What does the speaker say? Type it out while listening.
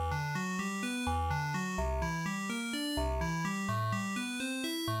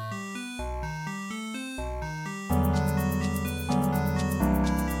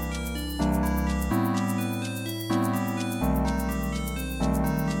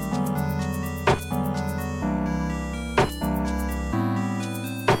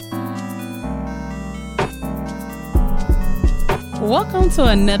Welcome to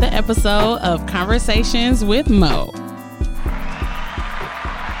another episode of Conversations with Mo.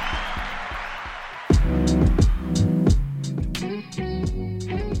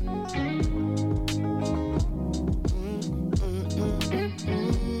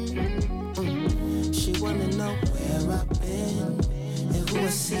 She wanna know where I've been and who I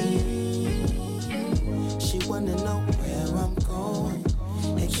see. She wanna know where I'm going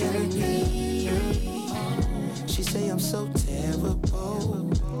and can it be? She say I'm so terrible,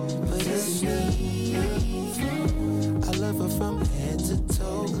 but it's me. I love her from head to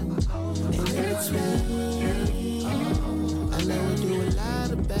toe and in between. I know we do a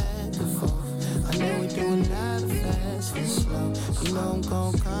lot of back and forth. I know we do a lot of fast and slow. You know I'm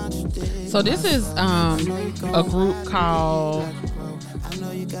gon' contradict. So this is a group called I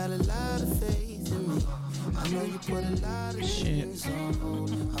know you got a lot of faith in me. I know you put a lot of Shit. things on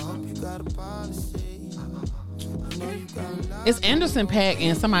hold. I hope you got a policy. It's Anderson .Paak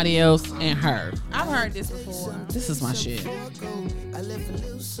and somebody else and her. I've heard this before. This is my shit.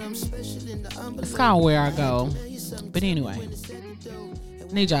 It's called Where I Go. But anyway,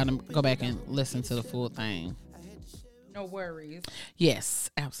 need y'all to go back and listen to the full thing. No worries. Yes,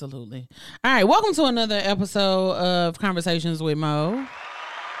 absolutely. All right, welcome to another episode of Conversations with Mo.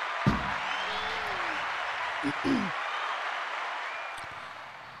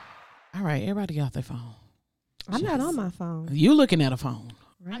 All right, everybody got their phone. I'm not on my phone. You looking at a phone.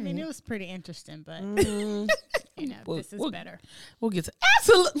 Right. I mean, it was pretty interesting, but Mm-hmm. you know, Well, this is well, better. We'll get to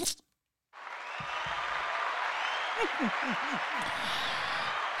absolutely.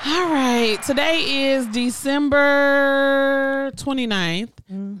 All right. Today is December 29th.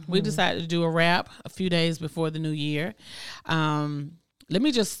 Mm-hmm. We decided to do a wrap a few days before the new year. Let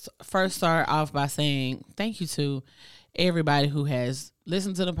me just first start off by saying thank you to everybody who has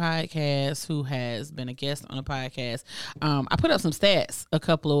listened to the podcast, who has been a guest on the podcast. I put up some stats a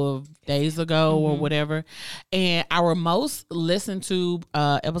couple of days ago or whatever, and our most listened to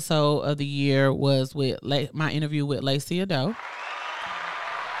episode of the year was with my interview with Lacey Ado.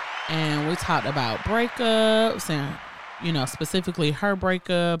 And we talked about breakups and, you know, specifically her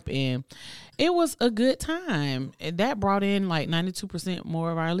breakup. And it was a good time. And that brought in like 92%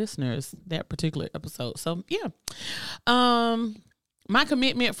 more of our listeners, that particular episode. So, yeah. My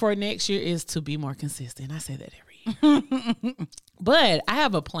commitment for next year is to be more consistent. I say that every year. But I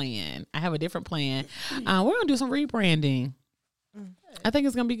have a plan. I have a different plan. We're going to do some rebranding. I think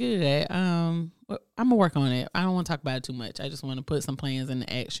it's gonna be good. I'm gonna work on it. I don't want to talk about it too much. I just want to put some plans into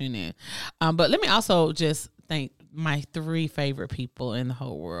action. And but let me also just thank my 3 favorite people in the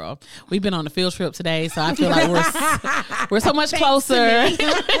whole world. We've been on a field trip today, so I feel like we're so much closer.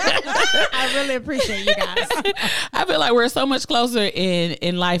 I really appreciate you guys. I feel like we're so much closer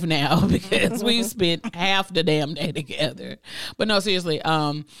in life now because we've spent half the damn day together. But no, seriously,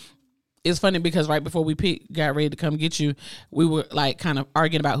 it's funny because right before we got ready to come get you, we were like kind of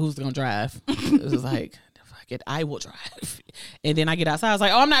arguing about who's going to drive. It was like, fuck it, I will drive. And then I get outside, I was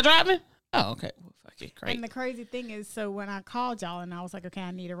like, oh, I'm not driving? Oh, okay. Well, fuck it, great. And the crazy thing is, so when I called y'all and I was like, okay, I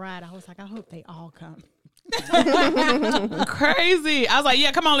need a ride, I was like, I hope they all come. Crazy. I was like,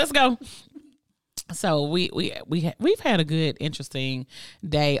 yeah, come on, let's go. So we've had a good, interesting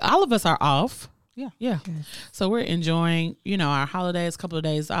day. All of us are off. Yeah. So we're enjoying, you know, our holidays, couple of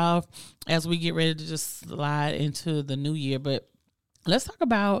days off as we get ready to just slide into the new year. But let's talk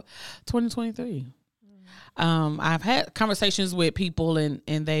about 2023. I've had conversations with people and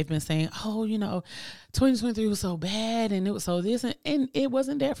they've been saying, oh, you know, 2023 was so bad and it was so this and it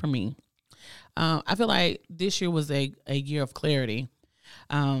wasn't that for me. I feel like this year was a year of clarity.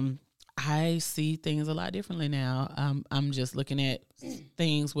 I see things a lot differently now. I'm just looking at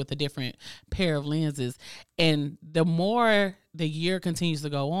things with a different pair of lenses. And the more the year continues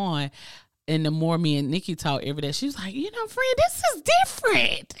to go on, and the more me and Nikki talk every day, she's like, you know, friend, this is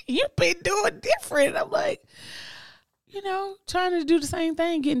different. You've been doing different. I'm like, you know, trying to do the same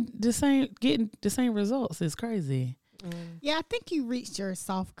thing, getting the same results is crazy. Yeah, I think you reached your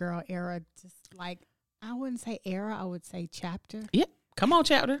soft girl era. Just like, I wouldn't say era, I would say chapter. Yep. Come on,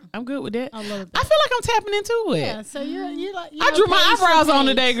 chapter. I'm good with that. A little bit. I feel like I'm tapping into it. Yeah, so you're like, I drew my eyebrows on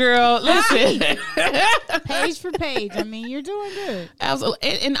today, girl. Listen. Page for page. I mean, you're doing good.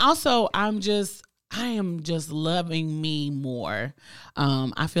 Absolutely. And also, I am just loving me more.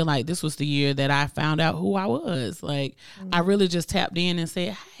 I feel like this was the year that I found out who I was. Like, I really just tapped in and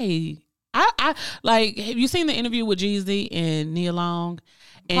said, hey, I like. Have you seen the interview with Jeezy and Nia Long?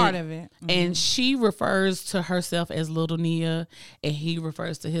 Part of it. And she refers to herself as Little Nia, and he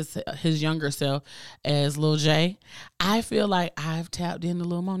refers to his younger self as Lil J. I feel like I've tapped into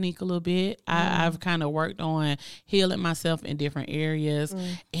Lil Monique a little bit. I've kind of worked on healing myself in different areas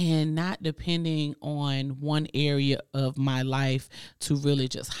and not depending on one area of my life to really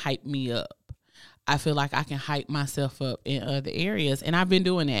just hype me up. I feel like I can hype myself up in other areas, and I've been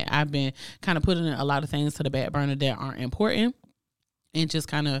doing that. I've been kind of putting a lot of things to the back burner that aren't important. And just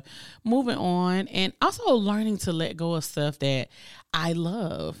kind of moving on, and also learning to let go of stuff that I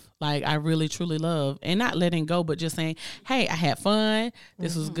love, like I really truly love, and not letting go, but just saying, hey, I had fun.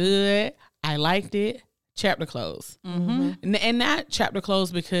 This was good. I liked it. Chapter close. And not chapter close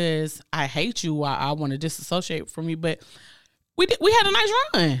because I hate you. I want to disassociate from you, but we had a nice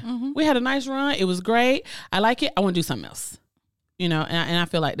run. We had a nice run. It was great. I like it. I want to do something else. You know, and I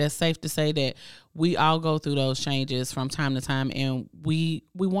feel like that's safe to say that we all go through those changes from time to time, and we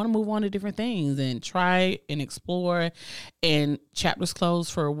want to move on to different things and try and explore, and chapters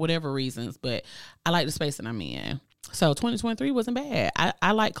close for whatever reasons. But I like the space that I'm in. So 2023 wasn't bad.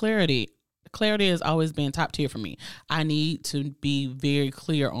 I like clarity. Clarity has always been top tier for me. I need to be very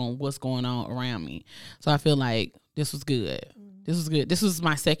clear on what's going on around me. So I feel like this was good. This was good. This was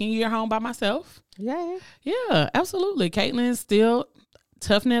my second year home by myself. Yeah. Yeah, absolutely. Caitlin's still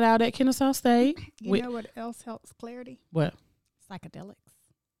toughing it out at Kennesaw State. You know what else helps clarity? What? Psychedelics.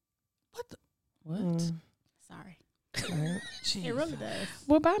 What? Sorry. It really does.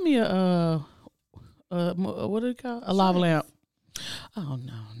 Well, buy me a what do you call a lava lamp? Oh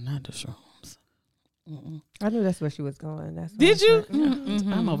no, not the shrooms. I knew that's where she was going. That's Did you?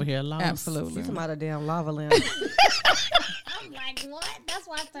 Mm-hmm. I'm over here lost. Absolutely. She's about a damn lava lamp. I'm like, what? That's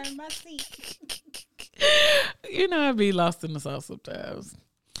why I turned my seat. You know, I be lost in the sauce sometimes.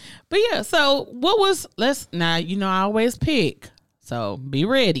 But yeah, so what was now you know I always pick. So be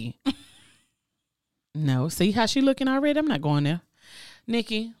ready. No, see how she looking already? I'm not going there.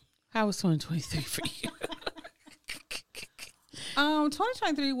 Nikki, how was 2023 for you?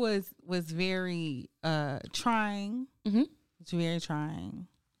 2023 was very trying. It's very trying.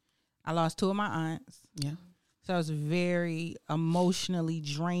 I lost 2 of my aunts. Yeah. So it was very emotionally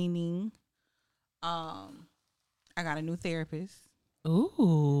draining. I got a new therapist.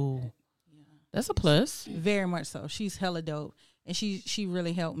 Ooh. That's a plus. Very much so. She's hella dope. And she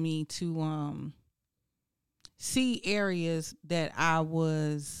really helped me to see areas that I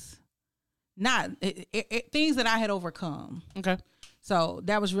was not things that I had overcome. Okay. So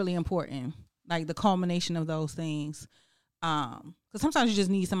that was really important. Like the culmination of those things. Because sometimes you just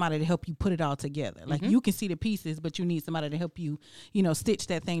need somebody to help you put it all together. Like you can see the pieces, but you need somebody to help you, stitch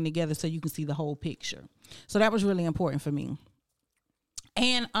that thing together so you can see the whole picture. So that was really important for me.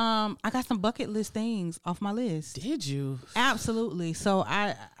 And I got some bucket list things off my list. Did you? Absolutely. So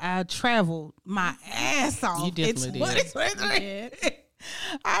I traveled my ass off. You definitely did.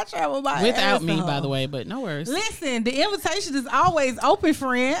 I traveled my without ass me, off. by the way, but no worries. Listen, the invitation is always open,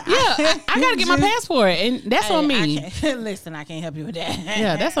 friend. Yeah, I gotta get my passport, and that's on me. Listen, I can't help you with that.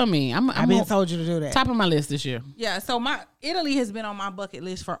 Yeah, that's on me. I've been told you to do that. Top of my list this year. Yeah, so Italy has been on my bucket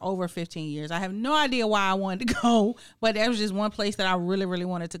list for over 15 years. I have no idea why I wanted to go, but that was just one place that I really, really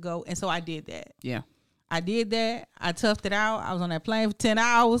wanted to go, and so I did that. Yeah, I did that. I toughed it out. I was on that plane for 10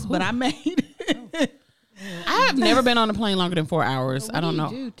 hours, but I made it. I have never been on a plane longer than 4 hours. I don't know.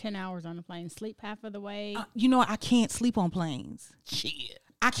 Do 10 hours on the plane, sleep half of the way. I can't sleep on planes. Shit.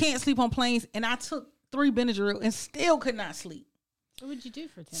 I can't sleep on planes, and I took 3 Benadryl and still could not sleep. What would you do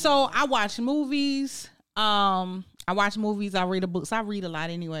for 10 So hours? I watch movies. I read books. I read a lot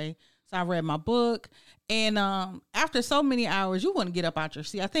anyway. So I read my book. And after so many hours, you wouldn't get up out your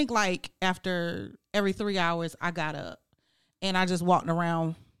seat. I think like after every 3 hours, I got up and I just walked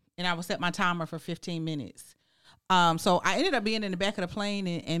around and I would set my timer for 15 minutes. So I ended up being in the back of the plane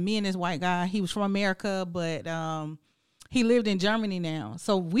and me and this white guy, he was from America, but he lived in Germany now.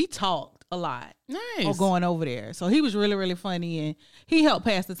 So we talked a lot. Nice. Or going over there. So he was really, really funny and he helped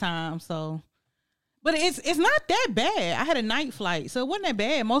pass the time. So, but it's not that bad. I had a night flight, so it wasn't that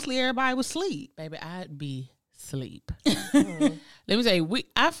bad. Mostly everybody was asleep. Baby, I'd be asleep. Let me tell you,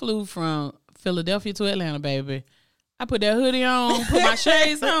 I flew from Philadelphia to Atlanta, baby. I put that hoodie on, put my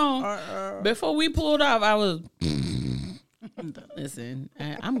shades on. Before we pulled off, I was, listen,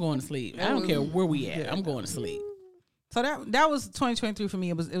 I'm going to sleep. I don't care where we at. I'm going to sleep. So that was 2023 for me.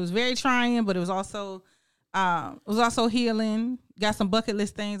 It was very trying, but it was also healing. Got some bucket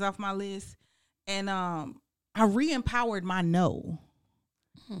list things off my list, and I re-empowered my no.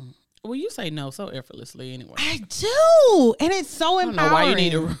 Well, you say no so effortlessly anyway. I do, and it's so I don't empowering. know why you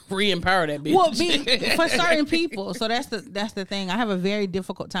need to re-empower that bitch. Well, for certain people. So that's the thing. I have a very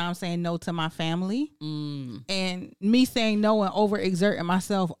difficult time saying no to my family, and me saying no and overexerting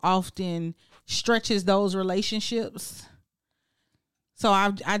myself often stretches those relationships. So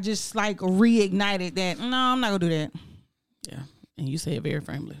I just like reignited that. No, I'm not gonna do that. Yeah, and you say it very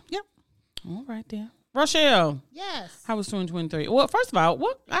firmly. Yep. All right, then. Rochelle, Yes. how was 2023? Well, first of all,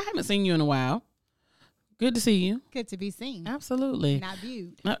 I haven't seen you in a while. Good to see you. Good to be seen. Absolutely. Not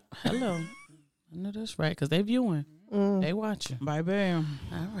viewed. Hello. I know that's right, because they viewing. They watching. Bye bye. All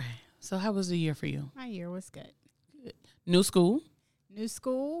right. So how was the year for you? My year was good. New school? New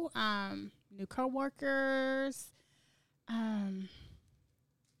school, new coworkers. Other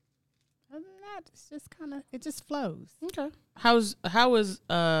than that, it's just it just flows. Okay. How was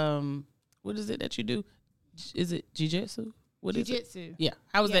what is it that you do? Is it jiu-jitsu? What is it? Jiu-jitsu. Yeah.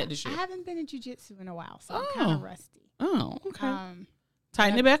 How was Yeah, that this year? I haven't been in jiu-jitsu in a while, so I'm Oh. kind of rusty. Oh, okay. I-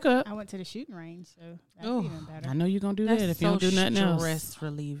 Tighten it back up. I went to the shooting range, so that's Oh, even better. I know you're going to do that if you don't do nothing else. Stress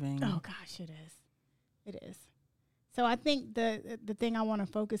relieving. Oh gosh, it is. It is. So I think the thing I want to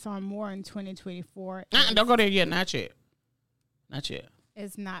focus on more in 2024 Don't go there yet. Not yet. Not yet.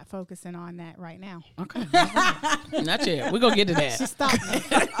 is not focusing on that right now. Okay. Not yet. We're going to get to She that. stopped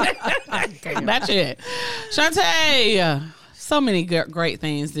me. Not yet. Shantae, so many great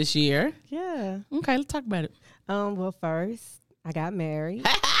things this year. Yeah. Okay, let's talk about it. Well, first, I got married.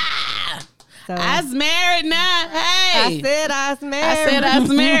 So I was married now. Hey. I said I was married. I said I was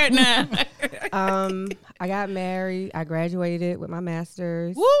married now. I got married. I graduated with my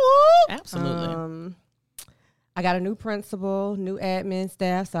master's. Woo woo. Absolutely. I got a new principal, new admin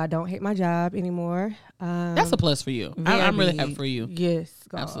staff, so I don't hate my job anymore. That's a plus for you. I'm really happy for you. Yes,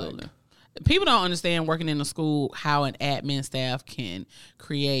 God. Absolutely. People don't understand working in a school how an admin staff can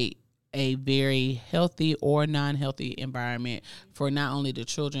create a very healthy or non-healthy environment for not only the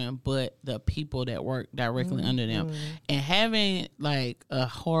children but the people that work directly under them. And having like a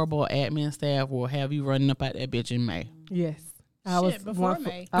horrible admin staff will have you running up out that bitch in May. Yes. Shit, before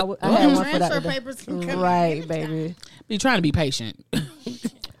May. I had one for Transfer that. papers can come Right, anytime. baby. Be trying to be patient.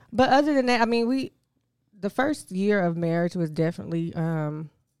 But other than that, I mean, the first year of marriage was definitely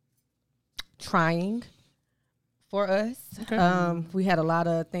trying for us. Okay. We had a lot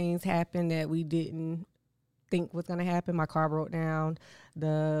of things happen that we didn't think was going to happen. My car broke down.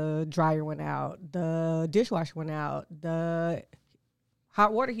 The dryer went out. The dishwasher went out. The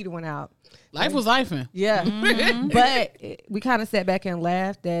hot water heater went out. Life was lifing. Yeah. But we kind of sat back and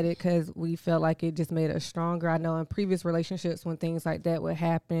laughed at it because we felt like it just made us stronger. I know in previous relationships when things like that would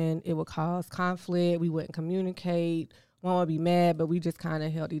happen, it would cause conflict. We wouldn't communicate. One would be mad, but we just kind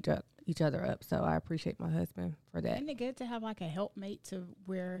of held each other up. So I appreciate my husband for that. Isn't it good to have like a helpmate to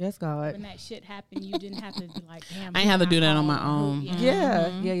where Yes, God. when that shit happened, you didn't have to be like, damn. I ain't have to do that on my own.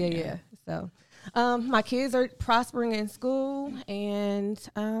 Yeah. So my kids are prospering in school and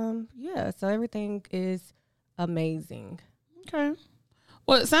so everything is amazing. Okay.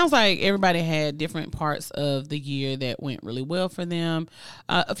 Well, it sounds like everybody had different parts of the year that went really well for them.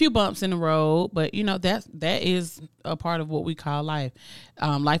 A few bumps in the road, but you know that is a part of what we call life.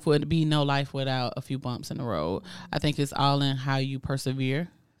 Life would be no life without a few bumps in the road. I think it's all in how you persevere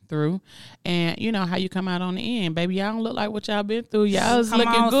through, and you know how you come out on the end. Baby, y'all don't look like what y'all been through. Y'all was looking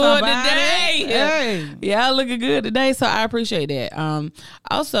on, good somebody. today. Hey. Y'all looking good today, so I appreciate that.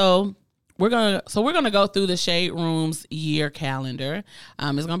 Also. We're gonna go through the Shade Room's year calendar.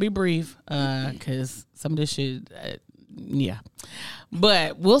 It's gonna be brief because some of this shit,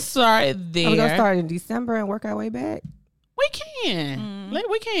 But we'll start there. We're gonna start in December and work our way back. We can.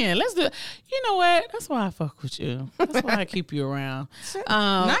 We can. Let's do it. You know what? That's why I fuck with you. That's why I keep you around.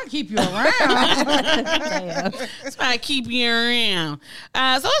 Not keep you around. That's why I keep you around.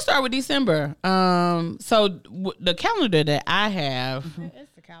 So let's start with December. The calendar that I have.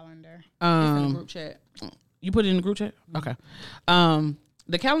 It's the calendar. In the group chat. You put it in the group chat? Okay.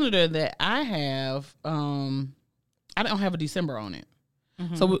 The calendar that I have, I don't have a December on it.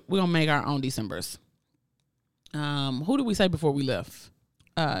 So we're going to make our own Decembers. Who did we say before we left?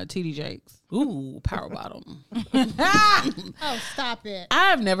 TD Jakes. Ooh, Power Bottom. Oh, stop it.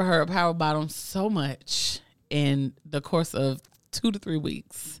 I've never heard Power Bottom so much in the course of 2 to 3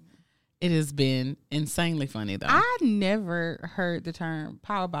 weeks. It has been insanely funny, though. I never heard the term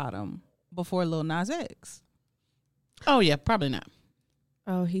power bottom before Lil Nas X. Oh, yeah, probably not.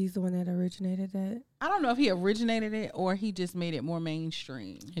 Oh, he's the one that originated that. I don't know if he originated it or he just made it more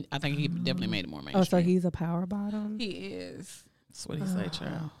mainstream. I think he definitely made it more mainstream. Oh, so he's a power bottom. He is. That's what he say,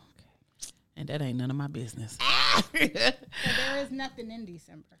 child. and that ain't none of my business. So there is nothing in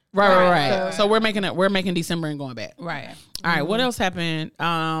December. Right. So we're making December and going back. Right. All right. What else happened? So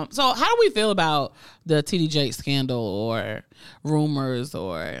how do we feel about the TD Jakes scandal or rumors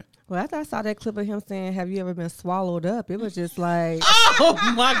or? Well, after I saw that clip of him saying, "Have you ever been swallowed up?" It was just like, Oh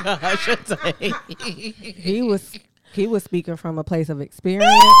my gosh! he was speaking from a place of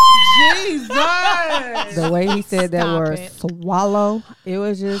experience. Jesus. The way he said that Stop word it. "swallow," it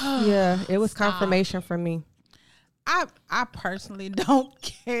was just it was confirmation for me. I personally don't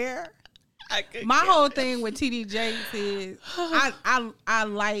care. My whole thing with TD Jakes is I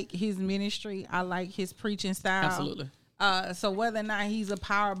like his ministry. I like his preaching style. Absolutely. So whether or not he's a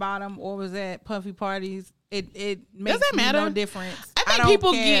power bottom or was at puffy parties, it makes that matter? no difference. I think don't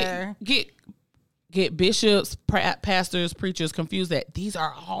people care. get bishops, pastors, preachers confused that these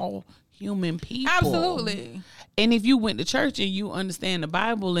are all human people. Absolutely. And if you went to church and you understand the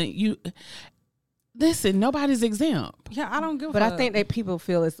Bible and you listen, nobody's exempt. Yeah, I don't give a But fuck. I think that people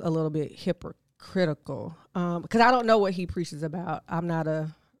feel it's a little bit hypocritical because I don't know what he preaches about. I'm not a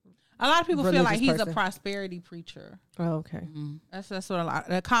lot of people feel like religious he's a person. prosperity preacher. okay. That's what a lot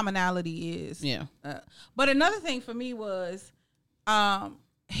the commonality is. Yeah. But another thing for me was,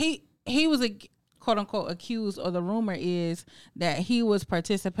 he was a quote unquote accused, or the rumor is that he was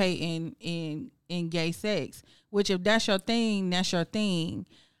participating in gay sex. Which, if that's your thing, that's your thing.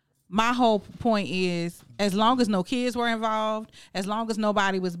 My whole point is, as long as no kids were involved, as long as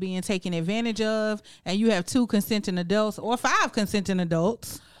nobody was being taken advantage of, and you have 2 consenting adults or 5 consenting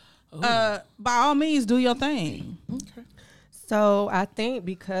adults, by all means, do your thing. So I think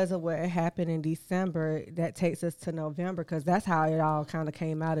because of what happened in December, that takes us to November because that's how it all kind of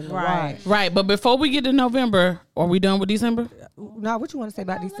came out in the Right. wash. Right. But before we get to November, are we done with December? Now, what you want to say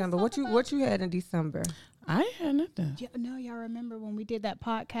about December? What you had in December? I ain't had nothing. No, y'all remember when we did that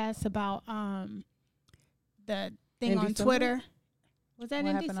podcast about the thing In on December? Twitter? Was that What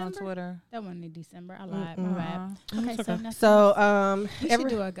in happened December? on Twitter? That wasn't in December. I lied. My bad. Okay, so nothing else. So we should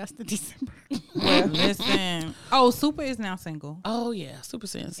do Augusta December. Listen. Oh, Super is now single. Oh yeah, Super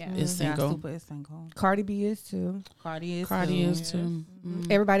Sense Yeah. is Yeah, single. Super is single. Cardi B is too. Cardi is Cardi too. is too.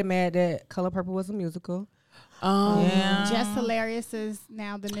 Everybody mad that Color Purple was a musical. Yeah. Jess Hilarious is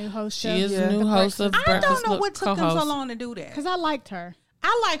now the new host. She is the new host of I Breakfast don't know with what took them so Co-host. long to do that. because I liked her.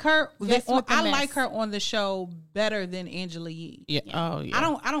 I like her. Just with the I mess. like her on the show better than Angela Yee. Yeah. Oh yeah.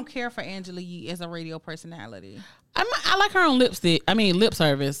 I don't care for Angela Yee as a radio personality I like her on lip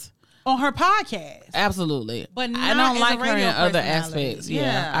service. on her podcast. Absolutely. But I not don't as like a her in radio other personality. aspects. Yeah,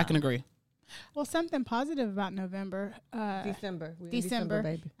 Yeah. I can agree. Well, something positive about November. December. We in December.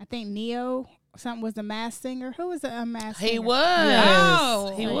 baby. I think Neo something was the Masked Singer. Who was the Masked Singer? He was.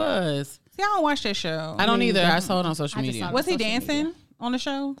 Yeah. He was. See, I don't watch that show. I don't either. I saw it on social I just media. saw Was he social dancing media. on the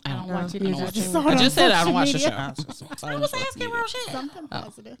show? I don't watch it I either. don't I just, watch saw it. it I just said I don't watch the social show. media. I was asking real shit. Something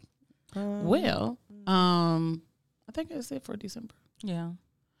positive. Well, I think that's it for December. Yeah.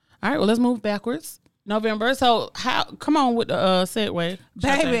 All right, well, let's move backwards. November. So, come on with the segue.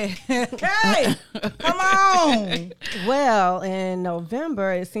 Baby. Okay. Come on. Well, in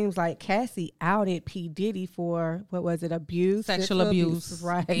November, it seems like Cassie outed P. Diddy for, what was it, abuse? Sexual abuse.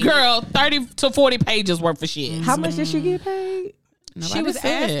 Right. Girl, 30 to 40 pages worth of shit. How much did she get paid? She was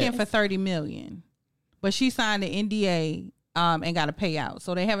asking for $30 million, but she signed an NDA and got a payout.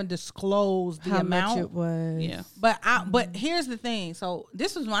 So they haven't disclosed the How amount. much it was. Yeah. But here's the thing. So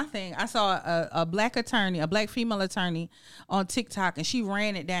this was my thing. I saw a black attorney, a black female attorney on TikTok, and she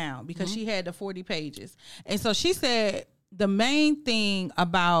ran it down because she had the 40 pages. And so she said the main thing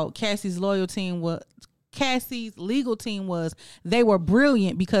about Cassie's legal team was they were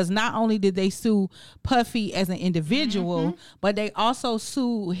brilliant because not only did they sue Puffy as an individual, but they also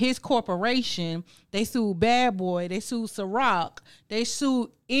sued his corporation. They sued Bad Boy. They sued Ciroc. They sued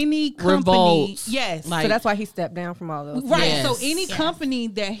any company. Revolts. Yes. Like- So that's why he stepped down from all those. Right. Yes. So any company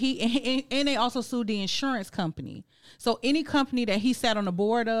that and they also sued the insurance company. So any company that he sat on the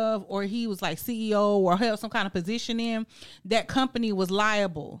board of, or he was like CEO or held some kind of position in, that company was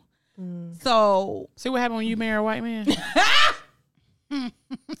liable. So See what happened when you marry a white man?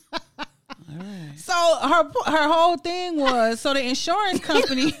 so her whole thing was, so the insurance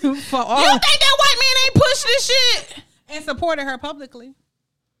company for all You think that white man ain't pushed this shit? and supported her publicly.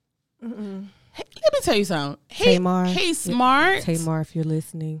 Let me tell you something. Tamar. He's smart. Tamar, if you're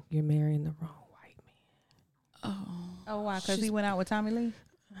listening, you're marrying the wrong white man. Oh, why? Because he went out with Tommy Lee.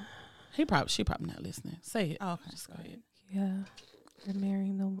 She probably not listening. Say it. Oh, okay. Just go ahead. Yeah. You're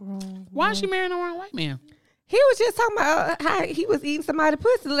marrying the wrong Why is she marrying the wrong white man? He was just talking about how he was eating somebody's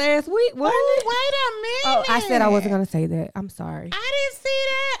pussy last week. Wasn't it? Wait a minute. Oh, I said I wasn't gonna say that. I'm sorry. I didn't see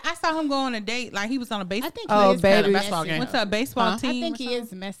that. I saw him go on a date. Like he was on a I baseball. think he Oh, is baby. kinda Basketball messy. game. What's a baseball Huh? team? I think or he something?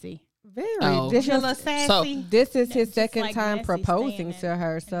 is messy. Very. Oh. This, A is, little sassy. this is his Just second like time messy proposing staying to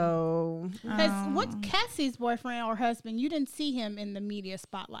her. So Because what's Cassie's boyfriend or husband? You didn't see him in the media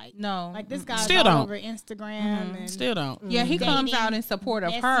spotlight. No. Like this guy's Still all don't. over Instagram and Still don't. Yeah, he comes Dating out in support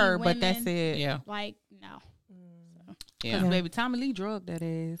of messy her, but that's women. it. Yeah. like no. Yeah. Because baby, Tommy Lee drugged that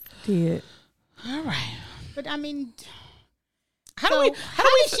ass. did. All right. But I mean, How so do we? how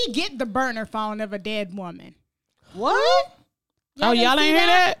did she get the burner phone of a dead woman? What? Oh, y'all ain't hear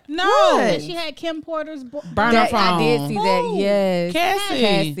that? No. What? That she had Kim Porter's Burner That, phone. I did see that. Who? Yes,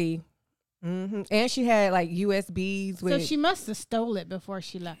 Cassie. And she had like USBs So with. she must have stole it before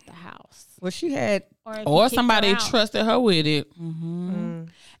she left the house, well, she had. if he Or kicked her somebody out. trusted her with it.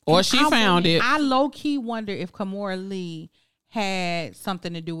 Or she found it. I low key wonder if Kimora Lee had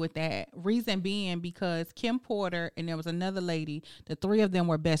something to do with that. Reason being because Kim Porter and there was another lady. The three of them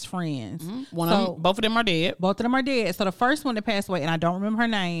were best friends. One of So- them, both of them are dead. Both of them are dead. So the first one that passed away, and I don't remember her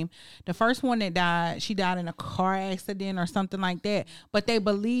name. The first one that died, she died in a car accident or something like that. But they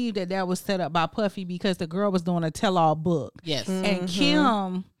believed that was set up by Puffy because the girl was doing a tell-all book. Yes. And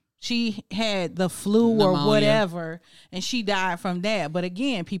Kim, she had the flu or Pneumonia. whatever, and she died from that. But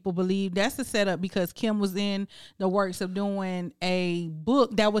again, people believe that's a setup because Kim was in the works of doing a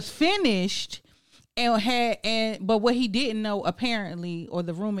book that was finished but what he didn't know apparently, or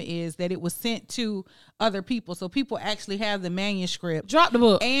the rumor is that it was sent to other people. So people actually have the manuscript. Drop the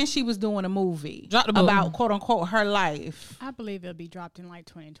book. And she was doing a movie Drop the book. about quote unquote her life. I believe it'll be dropped in like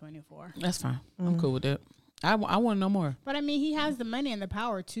 2024. That's fine. I'm cool with that. I want to know more. But I mean, he has the money and the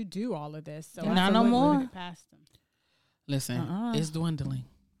power to do all of this. So Not I no wouldn't more. put it past him. Listen, it's dwindling.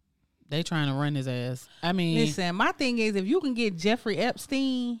 They trying to run his ass. I mean, Listen, my thing is if you can get Jeffrey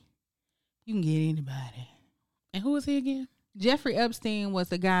Epstein, you can get anybody. and who is he again? Jeffrey Epstein was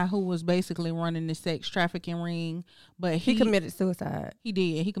the guy who was basically running the sex trafficking ring, but He committed suicide. He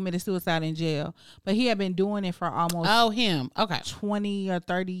did. He committed suicide in jail, but he had been doing it for almost Oh, him. Okay. 20 or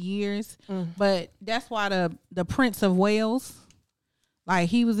 30 years. But that's why the Prince of Wales, like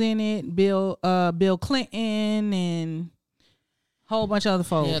he was in it. Bill Clinton and a whole bunch of other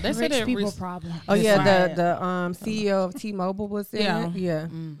folks. Yeah, they said Rich that people problem. Oh That's yeah, right. the CEO of T-Mobile was in Yeah. it. Yeah.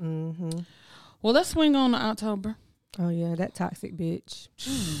 Well, let's swing on to October. Oh yeah, that toxic bitch.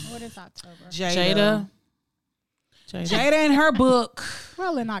 What is October? Jada. Jada and her book.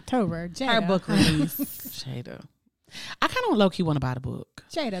 Well, in October, Jada. Her book release. Jada. I kind of low key want to buy the book.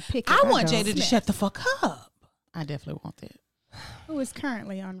 Jada Pickett. I want don't. Jada to shut the fuck up. I definitely want that. Who is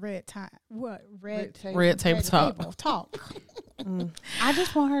currently on Red Red Table Talk. Table Talk. I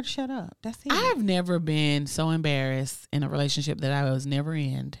just want her to shut up. That's it. I've never been so embarrassed in a relationship that I was never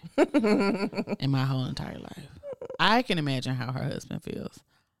in my whole entire life. I can imagine how her husband feels.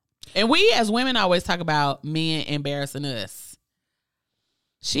 And we as women always talk about men embarrassing us.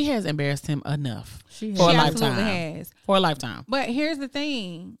 She has embarrassed him enough She for a She lifetime. absolutely has. For a lifetime. But here's the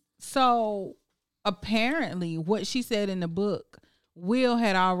thing. So apparently what she said in the book, Will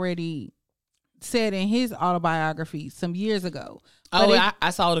had already said in his autobiography some years ago. But Oh, I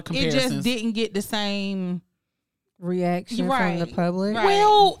saw the it comparisons. just didn't get the same. reaction Right. from the public. Right.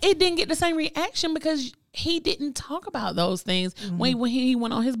 Well, it didn't get the same reaction because he didn't talk about those things when he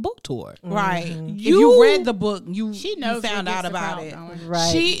went on his book tour. Right. If You- you read the book, you She knows you found what out gets the about crowd it. going.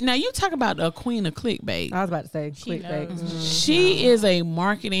 Right. Now you talk about a queen of clickbait. I was about to say She clickbait. knows. She is a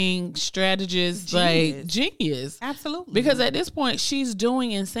marketing strategist, like genius. Absolutely. Because at this point, she's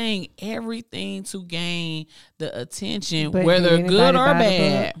doing and saying everything to gain the attention, But whether did good anybody or buy the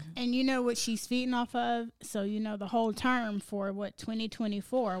bad. book? And you know what she's feeding off of? So you know the whole term for what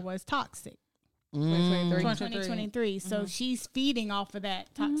 2024 was toxic. 2023. So she's feeding off of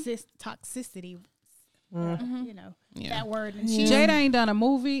that toxicity. You know, that word. And she Jada ain't done a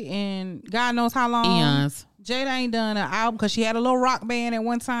movie in God knows how long. Eons. Jada ain't done an album because she had a little rock band at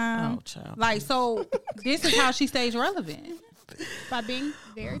one time. Oh, child. Like, so this is how she stays relevant. by being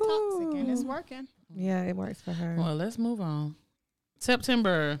very toxic, and it's working. Yeah, it works for her. Well, let's move on.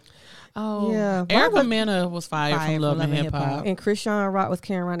 September. Oh, Yeah. Erica Mena was fired from Love and Hip Hop. And Krishan Rock was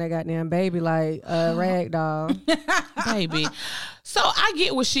carrying around that goddamn baby like a rag doll. Baby. So I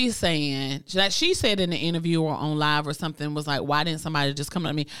get what she's saying. Like she said in the interview or on live or something, was like, why didn't somebody just come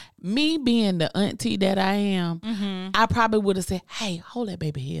to me? Me being the auntie that I am, I probably would have said, hey, hold that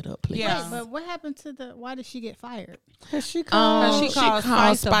baby head up, please. Yeah. Wait, but what happened to the? Why did she get fired? She She called called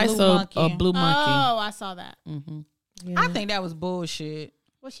Spice a Spice blue a monkey. blue monkey. Oh, I saw that. I think that was bullshit.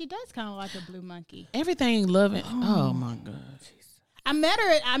 Well, she does kind of like a blue monkey. Everything loving. Oh my god. I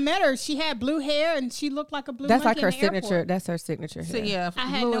met her. She had blue hair and she looked like a blue That's monkey like her in the signature. airport. That's her signature. So hair. yeah, I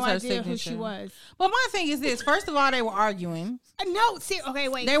had blue no is her idea who she signature. was. But my thing is this: first of all, they were arguing. No, see, okay,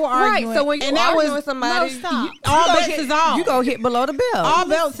 wait. They were Right. arguing. So when you and that arguing was with somebody, No, stop. all you bets hit, is off. You go hit below the belt. all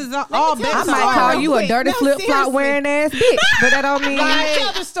belts is off. All tell you I bets something. is might off. call real you a quick. dirty No, flip flop seriously. wearing ass bitch, but that don't mean. Let me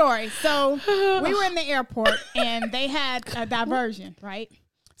tell the story. So we were in the airport and they had a diversion, right?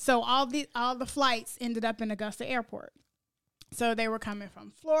 So all the flights ended up in Augusta Airport. So they were coming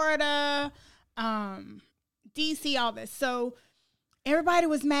from Florida, DC, all this. So everybody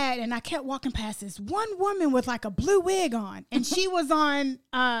was mad, and I kept walking past this one woman with like a blue wig on, and she was on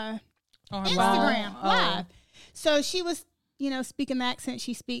Instagram live. So she was, speaking the accent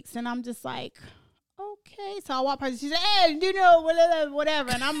she speaks, and I'm just like, okay. So I walk past. She said, "Hey,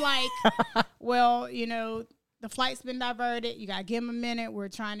 whatever," and I'm like, well, the flight's been diverted. You gotta give them a minute. We're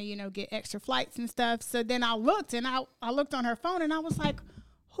trying to, get extra flights and stuff. So then I looked, and I looked on her phone, and I was like,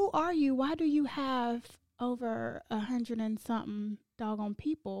 who are you? Why do you have over 100 and something doggone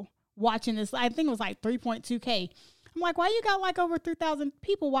people watching this? I think it was like 3.2K. I'm like, why you got like over 3,000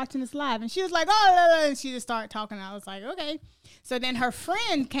 people watching this live? And she was like, oh, and she just started talking. I was like, okay. So then her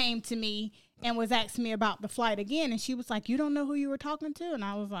friend came to me and was asking me about the flight again. And she was like, you don't know who you were talking to? And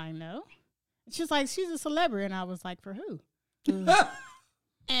I was like, no. She was like, she's a celebrity. And I was like, for who?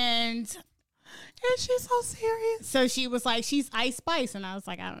 And she's so serious. So she was like, she's Ice Spice. And I was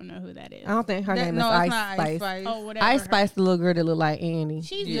like, I don't know who that is. I don't think her name is No, it's Ice not Spice. Oh, whatever. Ice Spice, the little girl that look like Annie.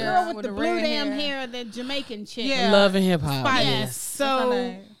 She's the Yeah, girl with the blue red damn hair. hair, the Jamaican chick. Yeah. Love and hip hop. Spice. Yes. Yes. That's So her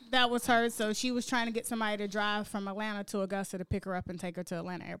name. that was her. So she was trying to get somebody to drive from Atlanta to Augusta to pick her up and take her to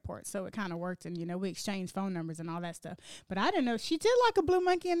Atlanta Airport. So it kind of worked. And, we exchanged phone numbers and all that stuff. But I didn't know. She did like a blue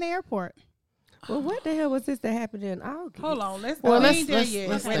monkey in the airport. Well, what the hell was this that happened in August? Hold on, let's Well, we let's ain't there let's yet.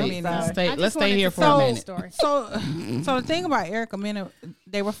 let's Wait a stay, minute. let's I stay, just let's stay wanted here to for tell a the minute. story. So the thing about Erica Mena,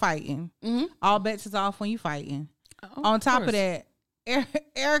 they were fighting. Mhm. All bets is off when you fighting. Oh, On top course. of that,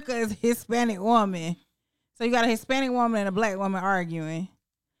 Erica is a Hispanic woman, so you got a Hispanic woman and a black woman arguing.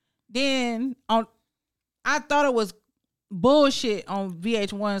 Then I thought it was bullshit on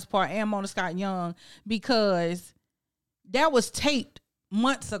VH1's part and Mona Scott Young because that was taped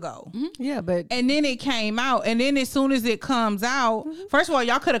months ago. Yeah, but And then it came out. And then as soon as it comes out, first of all,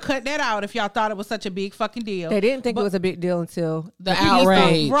 y'all could have cut that out if y'all thought it was such a big fucking deal. they didn't think it was a big deal until The people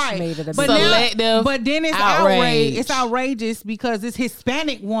outrage. Right. made it a But big deal. Selective but then it's outrage. It's outrageous because this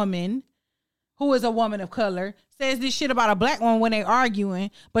Hispanic woman, who is a woman of color, says this shit about a black woman when they arguing,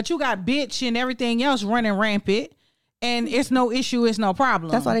 but you got bitch and everything else running rampant, and it's no issue, it's no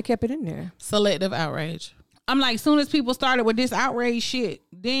problem. That's why they kept it in there. Selective outrage. I'm like, soon as people started with this outrage shit,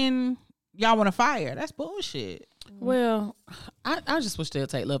 then y'all want to fire. That's bullshit. Well, I just wish they'd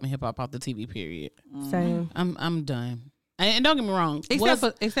take Love and Hip Hop off the TV. Period. Same. I'm done. And don't get me wrong.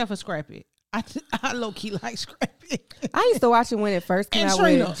 Except for Scrappy. I low key like Scrappy. I used to watch it when it first came And out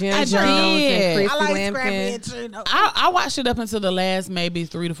Trina. with Jim I Jones did. and Chrissy I like Lampkin. Scrappy and Trina. I watched it up until the last maybe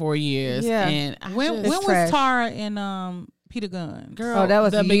 3 to 4 years. Yeah. And When just, trash. was Tara and Peter Gunn? girl, Oh, that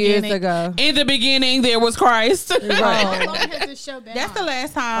was the years beginning- ago. In the beginning, there was Christ. How long has this show been That's on? the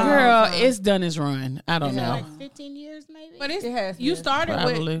last time. Girl, it's done its run. I don't Is it know. like 15 years maybe? But It has you been. started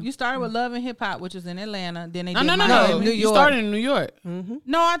Probably. with Love and Hip Hop, which was in Atlanta. Then they No, did no, no, Miami. no. New You York. started in New York.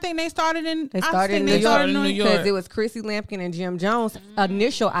 No, I think they started in. They I started think in they New York started New York. because it was Chrissy Lampkin and Jim Jones'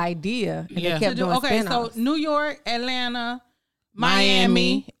 initial idea, and Yeah. they kept doing Okay, so spin-offs. New York, Atlanta,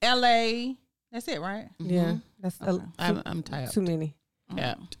 Miami, LA. That's it, right? Yeah, that's I'm tired. too many.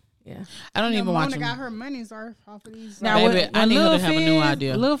 Yeah. Yeah, I don't even watch Mona them. got her money's worth off of these. Now, Baby, I need her Lil to have a new Fizz-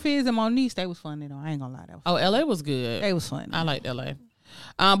 idea. Lil Fizz and Monique, they was funny though. I ain't gonna lie, that was Oh, LA was good. they was funny. I liked LA.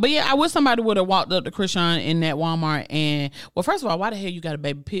 But yeah, I wish somebody would have walked up to Krishan in that Walmart and, well, first of all, why the hell you got a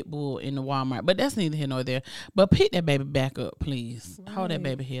baby pit bull in the Walmart? But that's neither here nor there. But pick that baby back up, please. Hold that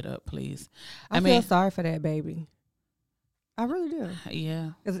baby head up, please. I feel sorry for that baby. I really do. Yeah.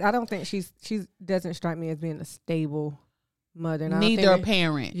 'Cause I don't think she doesn't strike me as being a stable mother. And I don't Neither think that-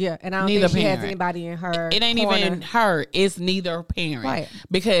 parent. Yeah, and I don't Neither think she has parent. anybody in her. It ain't corner. even her. It's neither parent. Right.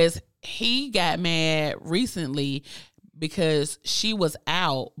 Because he got mad recently because she was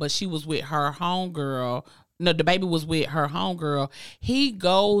out, but she was with her homegirl. No, the baby was with her homegirl. He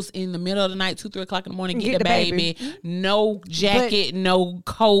goes in the middle of the night, 2, 3 o'clock in the morning, get the baby. No jacket, no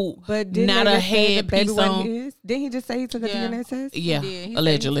coat, But didn't not they a just say the baby headpiece wasn't on. his? Didn't he just say he took a Yeah. DNA test? Yeah, He did. He said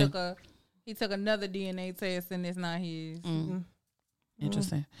allegedly. he took another DNA test and it's not his.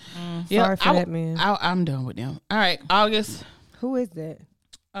 Interesting. Sorry for that, man. I'm done with them. All right, August. Who is that?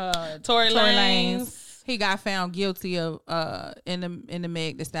 Tory Tory Lanez. Lanez. he got found guilty of in the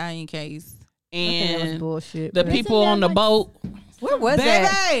Meg Thee Stallion case. I think that was And bullshit. the but- people on the boat. Where was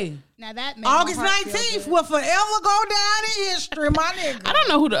that? Baby, Now that made my August heart feel 19th good. will forever go down in history, my nigga. I don't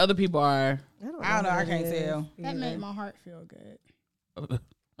know who the other people are. I don't know. I can't tell. That made my heart feel good.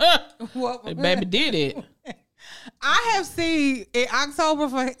 What? The baby did it. I have seen in October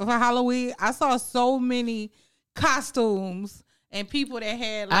for Halloween. I saw so many costumes and people that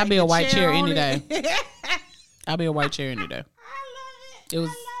had. Like, I'd be a the white chair on any it. I'll be a white chair any day. I love it. It was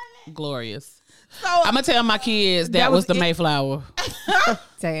I love it. glorious. So I'm gonna tell my kids that was the it. Mayflower.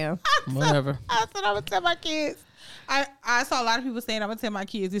 Damn. Whatever. I said I'm gonna tell my kids. I saw a lot of people saying I'm gonna tell my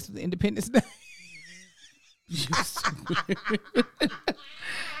kids this was Independence Day.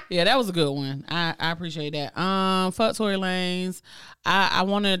 Yeah, that was a good one. I appreciate that. Fuck Tory Lanez. I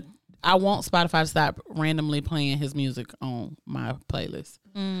want Spotify to stop randomly playing his music on my playlist.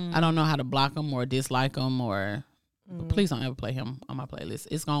 I don't know how to block him or dislike him or. But please don't ever play him on my playlist.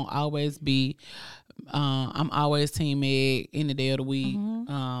 It's gonna always be. I'm always Team Meg any day of the week.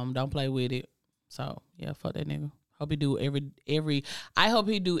 Don't play with it. So yeah, fuck that nigga. Hope he do every. I hope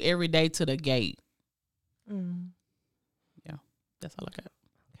he do every day to the gate. Yeah, that's all I got.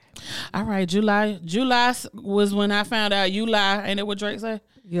 All right, July was when I found out you lie. Ain't that what Drake said?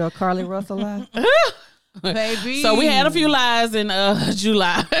 You're a Carly Russell lie? Baby. So we had a few lies in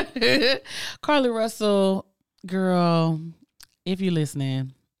July. Carly Russell, girl, if you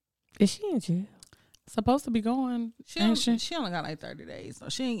listening, Is she in jail? supposed to be going. Ain't she? She only got like 30 days, so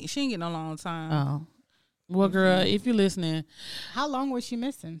she ain't getting no long time. Oh, well, girl, if you listening, How long was she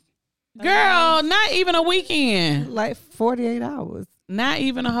missing? girl, not even a weekend, Like 48 hours. not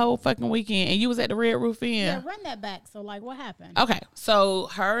even a whole fucking weekend, and you was at the Red Roof Inn. Yeah, run that back. So like, what happened? Okay, so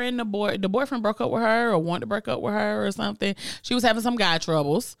her and the boyfriend broke up with her or wanted to break up with her or something. She was having some guy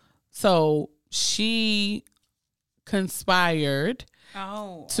troubles, so she conspired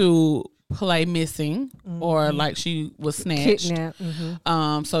to play missing or like she was snatched. Kidnapped.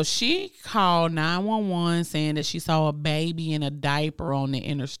 Mm-hmm. So she called 911 saying that she saw a baby in a diaper on the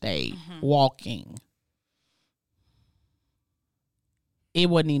interstate walking. It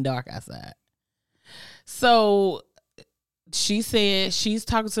wasn't even dark outside. So she said she's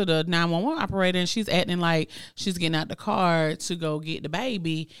talking to the 911 operator and she's acting like she's getting out the car to go get the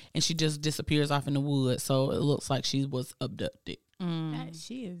baby and she just disappears off in the woods. So it looks like she was abducted.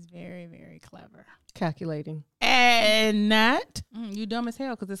 She is very, very clever. Calculating. And not. You dumb as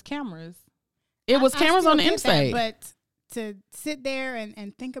hell because it's cameras. It was I cameras still on the get that, interstate. but to sit there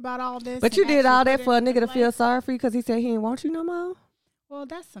and think about all this. But and you did actually all put that it for a into nigga to feel place, sorry for you because he said he didn't want you no more? Well,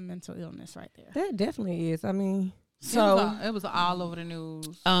 that's some mental illness right there. That definitely is. I mean, So it was all over the news.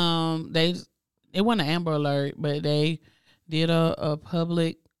 it wasn't an Amber Alert, but they did a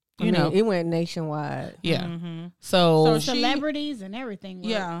public, you know, it went nationwide. yeah. Mm-hmm. So Celebrities and everything.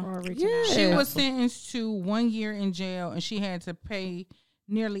 Were reaching out. She Yeah. was sentenced to 1 year in jail, and she had to pay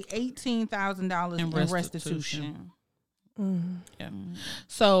nearly $18,000 in restitution. yeah.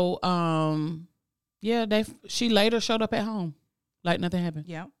 So she later showed up at home like nothing happened.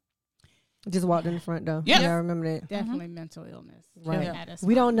 Yeah. Just walked in the front door. Yeah. I remember that. Definitely mental illness. Right. Had us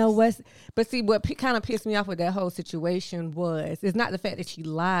We don't know promised. but see, what kind of pissed me off with that whole situation was, it's not the fact that she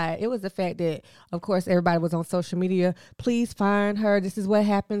lied. It was the fact that, of course, everybody was on social media. Please find her. This is what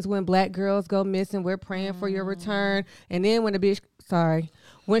happens when black girls go missing. We're praying for your return. And then when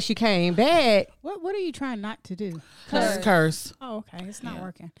when she came back, What are you trying not to do? Curse. Oh, okay. It's not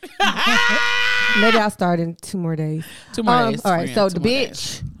working. maybe I'll start in 2 more days. 2 more days. All right, friend, so 2 the more bitch.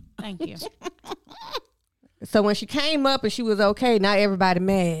 days. Thank you. So when she came up and she was okay, now everybody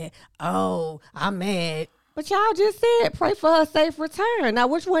mad. Oh, I'm mad. But y'all just said pray for her safe return. Now,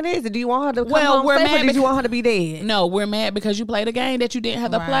 which one is it? Do you want her to come home we're safe, or mad did you want her to be dead? No, we're mad because you played a game that you didn't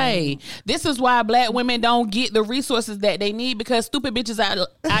have to play. This is why black women don't get the resources that they need because stupid bitches out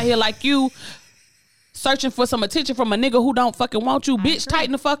here like you searching for some attention from a nigga who don't fucking want you. Bitch,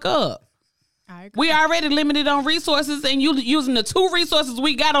 tighten the fuck up. I agree. We already limited on resources and you using the 2 resources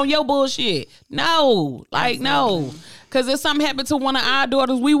we got on your bullshit. No. No. Because if something happened to one of our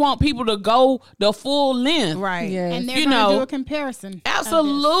daughters, we want people to go the full length. Right. Yes. And they're You going to know, do a comparison. of this.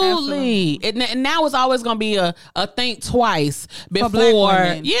 Absolutely. And now it's always going to be a think twice before. black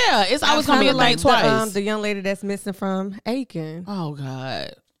women. Yeah, it's always going to be a think twice. The young lady that's missing from Aiken. Oh,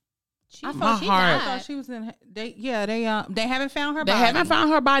 God. I My thought she heart. died. I thought she was in. They haven't found her. They body. haven't found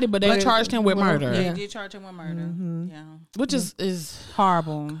her body, but they charged him with murder, They did charge him with murder. Yeah. which is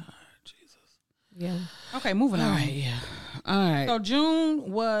Horrible. Yeah. Okay, moving all on. right. Yeah. All right. So June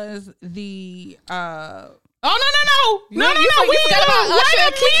was the Oh no. You forgot about Usher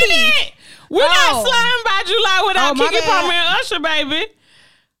and Kiki. We're not sliding by July without my Kiki bad. Palmer and Usher, baby.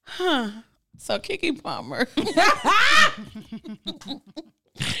 Huh. So Kiki Palmer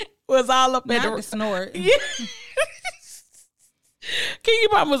was all up at Not the the snort. Yeah. Kiki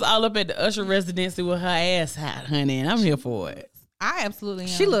Palmer was all up at the Usher residency with her ass hot, honey, and I'm here for it. I absolutely am.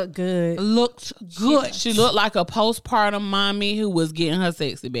 She looked good. looked good. She looked like a postpartum mommy who was getting her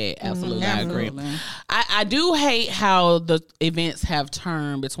sexy back. Absolutely, I agree. Absolutely. I do hate how the events have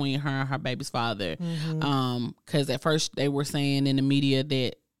turned between her and her baby's father. Because at first they were saying in the media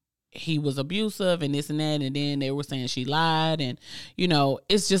that he was abusive and this and that, and then they were saying she lied, and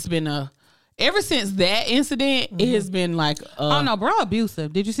it's just been ever since that incident, it has been like Oh no, bro,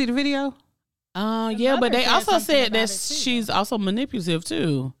 abusive. Did you see the video? yeah, but mother they said also something said about that it, too, she's also manipulative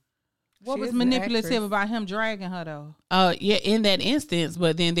too. What She was is an manipulative actress. about him dragging her though? Yeah, in that instance,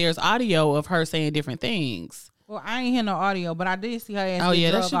 but then there's audio of her saying different things. Well, I ain't hear no audio, but I did see her ass Oh, get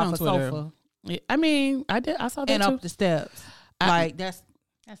yeah, that drugged shit off on a Twitter. sofa Yeah, I mean, I saw that and too. up the steps. I- That's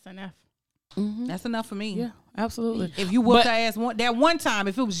That's enough. that's enough for me. Yeah, absolutely. If you whooped But- her ass that one time,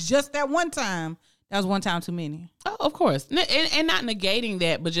 if it was just that one time, that was one time too many. Oh, of course, and not negating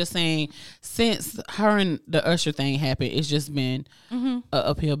that, but just saying since her and the Usher thing happened, it's just been a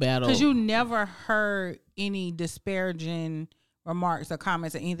uphill battle. Because you never heard any disparaging remarks or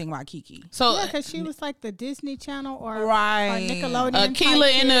comments or anything about Kiki. so Yeah, because she was like the Disney Channel or Right. Nickelodeon. Keela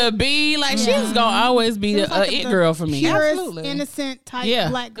type and kid. the B, like she was gonna always be She the was like it the girl for me. purest, Absolutely. innocent type Yeah.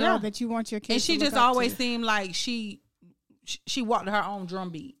 black girl Yeah. that you want your kids. And she to look just up always to. seemed like she walked her own drum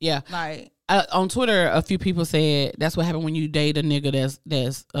beat. Yeah. Like On Twitter, a few people said that's what happened when you date a nigga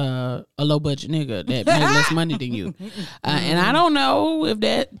that's a low budget nigga that makes less money than you. And I don't know if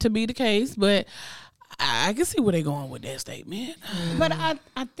that to be the case, but I can see where they're going with that statement. But I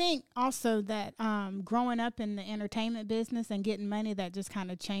think also that growing up in the entertainment business and getting money, that just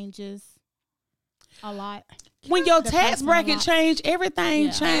kind of changes a lot. When your The tax person bracket a lot. changed, everything Yeah.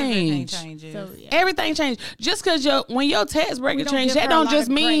 everything changed. changes. So yeah. Everything changed. Just because when your tax bracket don't changed, give that her a don't lot just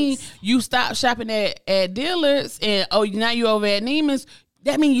of mean grace. you stop shopping at dealers and now you over at Neiman's.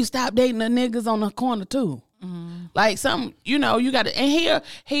 That means you stop dating the niggas on the corner too. Like you got to, and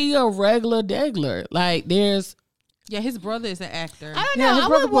he a regular degler. Like there's Yeah, his brother is an actor. I don't Yeah, know. his I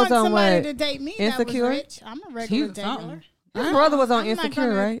brother would want was on somebody what? to date me Insecure? that was rich. I'm a regular was something. dealer. His brother was on I'm not Insecure,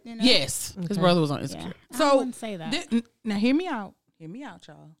 gonna, right? you know, yes, his brother was on Instagram. Yeah. So I wouldn't say that. Now hear me out. Hear me out,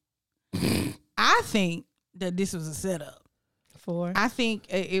 y'all. I think that this was a setup. I think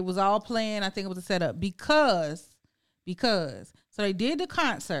it was all planned. I think it was a setup because so they did the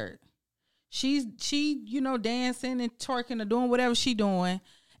concert. She dancing and twerking or doing whatever she doing,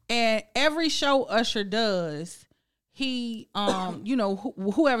 and every show Usher does, he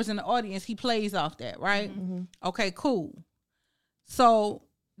whoever's in the audience, he plays off that, right? Okay, cool. So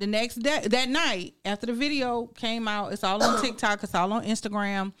the next day, that night after the video came out, it's all on TikTok, it's all on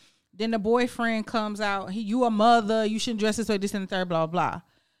Instagram. Then the boyfriend comes out. You a mother. You shouldn't dress this way. This and the third. Blah blah.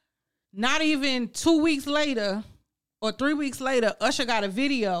 Not even 2 weeks later or 3 weeks later, Usher got a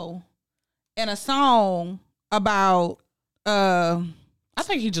video and a song about. I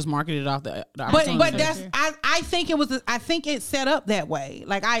think he just marketed it off the But opportunity. that's I think it was I think it's set up that way.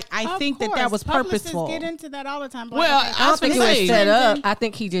 Like I Of think that course, was publicists purposeful. Get into that all the time. Like, Well, okay, I I don't think it was Say. set up. I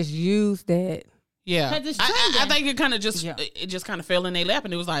think he just used that. yeah. 'Cause it's I trending. think it kind of just Yeah. it just kind of fell in their lap,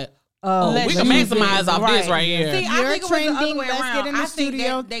 and it was like, Oh, we Let's can use maximize it. off this Right. right here. See, I You're think it was the other trending. way Let's around. get in the I think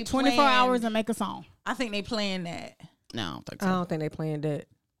studio they 24 planned- hours and make a song. I think they planned that. No, I don't think I so. don't think they planned that.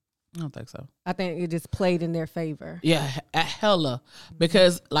 I don't think so. I think it just played in their favor. Yeah, hella.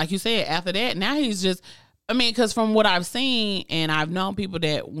 Because, like you said, after that, now he's just. I mean, because from what I've seen, and I've known people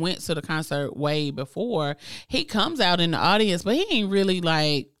that went to the concert way before, he comes out in the audience, but he ain't really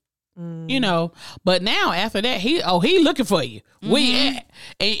like. But now after that, he looking for you. And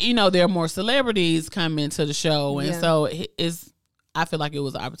there are more celebrities coming to the show, and Yeah. so I feel like it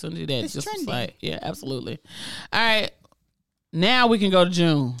was an opportunity that It's just was trending. like, yeah, absolutely. All right, now we can go to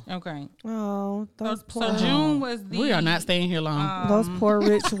June. Okay. Oh, those poor, So June was the We are not staying here long. those poor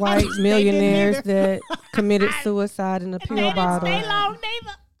rich white millionaires that committed suicide in a pill Stay bottle. long,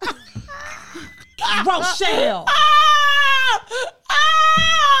 neither. Rochelle.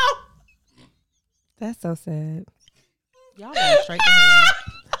 That's so sad. Y'all went straight to hell.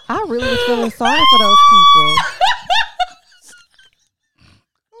 I really was feeling sorry for those people.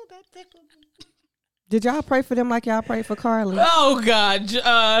 Oh, that tickled me. Did y'all pray for them like y'all prayed for Carly? Oh God,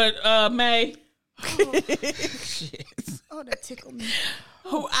 May. Oh, that tickled me.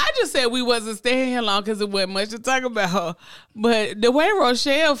 Who I just said we wasn't staying here long because it wasn't much to talk about. But the way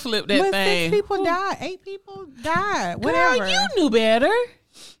Rochelle flipped that But thing. 6 people died. 8 people died. Girl, Whatever. you knew better.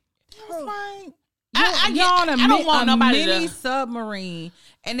 It's like, I you're on I don't want nobody mini to. submarine,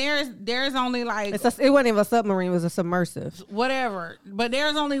 and there's only like it wasn't even a submarine; it was a submersive. whatever. But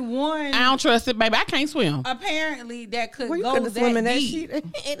there's only one. I don't trust it, baby. I can't swim. Apparently, that could Well, you go couldn't that swim in that deep. shit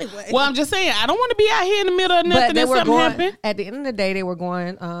anyway. Well, I'm just saying, I don't want to be out here in the middle of but nothing they and were something going. happen. At the end of the day, they were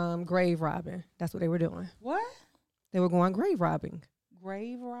going grave robbing. That's what they were doing. What? They were going grave robbing.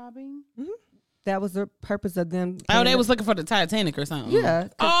 Grave robbing? That was the purpose of them. Oh, they was looking for the Titanic or something. Yeah.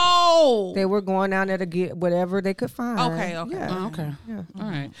 'cause Oh. They were going down there to get whatever they could find. Okay. Yeah. Oh, okay. Yeah. All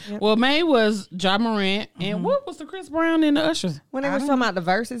right. Yep. Well, May was Ja Morant, and what was the Chris Brown and the Ushers? When they were talking about the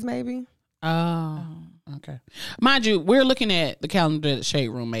verses, maybe. Oh, okay. Mind you, we're looking at the calendar that Shade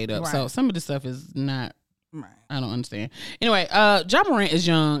Room made up, so Right. some of this stuff is not. Right. I don't understand. Anyway, Ja Morant is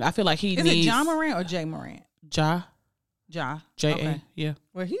young. I feel like he Is needs it John Morant or Jay Morant? Ja Ja. J A. Okay. Yeah.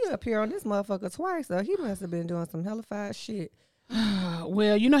 Well, he appeared on this motherfucker twice, so he must have been doing some hellified shit.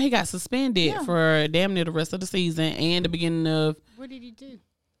 Well, you know he got suspended for damn near the rest of the season and the beginning of. What did he do?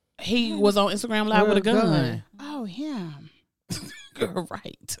 He was on Instagram Live with a gun. Oh, him.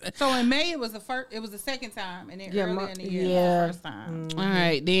 Right. So in May it was the second time, and then earlier in the year it was the first time. All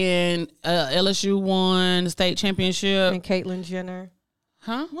right. Then LSU won the state championship. And Caitlyn Jenner.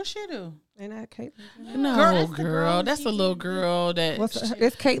 Huh? What she do? Ain't that Caitlyn Jenner? No, Girl, that's the girl. girl That's she the little did. girl that.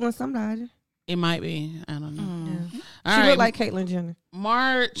 It's Caitlyn somebody. It might be. I don't know. All She right. looked like Caitlyn Jenner.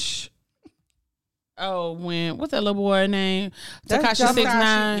 March. Oh, what's that little boy name? That's Tekashi Tekashi,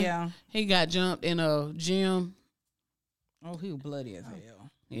 6ix9ine. Yeah. He got jumped in a gym. Oh, he was bloody as hell.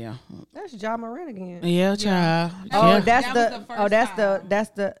 Yeah. That's Ja Morant again. Yeah, child. Oh, Yeah. that's That was the. the first Oh, time. that's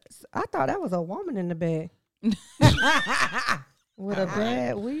the. I thought that was a woman in the bed with a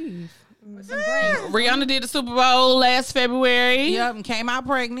bad weave. Rihanna did the Super Bowl last February. Yep, and came out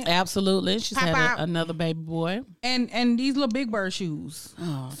pregnant. Absolutely. She's Pop had out. another baby boy. And these little Big Bird shoes.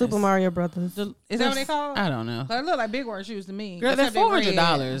 Oh, Super Mario Brothers. Is that what they called? I don't know. They look like Big Bird shoes to me. Girl, that except they're red.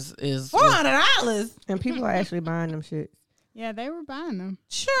 $400 is $400? And people are actually buying them shit. Yeah, they were buying them.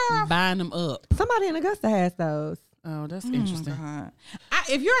 Sure. buying them up. Somebody in Augusta has those. Oh, that's interesting. God.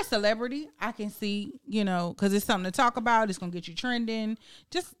 If you're a celebrity, I can see, because it's something to talk about. It's going to get you trending.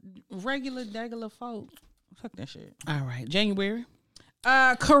 Just regular folk. Fuck that shit. All right. January.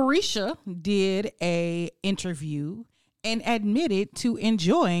 Carisha did a interview and admitted to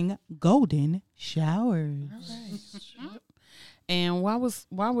enjoying golden showers. And why was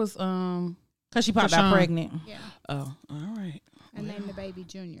Because she popped out Krishan. pregnant. Yeah. oh, all right. And named the baby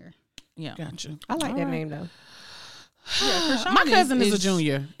Junior. Yeah. Gotcha. I like that name though. My cousin is a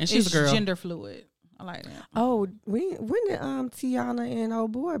junior and she's a It's girl. gender fluid. I like that. Oh, when did Tiana and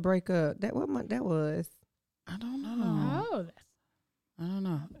old boy break up? That what month that was? I don't know. Oh, that's I don't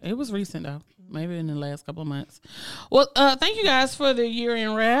know. It was recent though. Maybe in the last couple of months. Well, thank you guys for the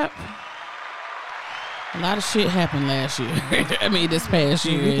year-end wrap. A lot of shit happened last year. I mean, this past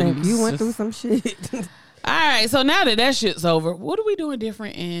year. You think and you it's went just- through some shit? All right, so now that shit's over, what are we doing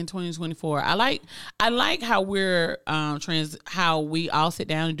different in 2024? I like how we're how we all sit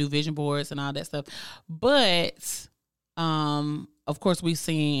down and do vision boards and all that stuff. But of course we've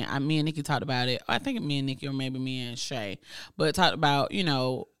seen me and Nikki talked about it. I think me and Nikki or maybe me and Shay, but talked about,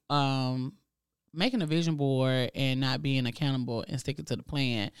 making a vision board and not being accountable and sticking to the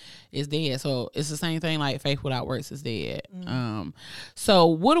plan is dead. So it's the same thing like faith without works is dead. So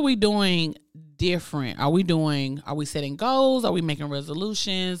what are we doing different? Are we setting goals? Are we making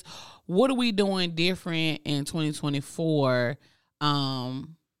resolutions? What are we doing different in 2024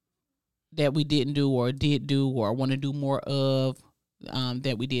 that we didn't do or did do or want to do more of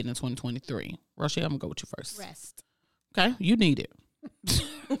that we did in 2023? Rochelle, I'm gonna go with you first. rest. Okay, you need it.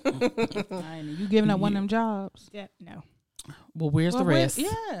 You giving up one of them jobs? Yeah, no. Well, where's the rest?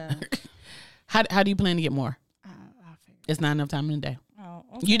 Yeah. How do you plan to get more? I'll figure. It's not enough time in the day. Oh,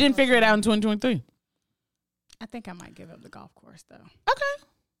 You didn't figure it out in 2023. I think I might give up the golf course though, Okay.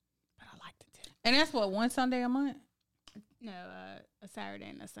 but I liked it too. And that's what, one Sunday a month? No, a Saturday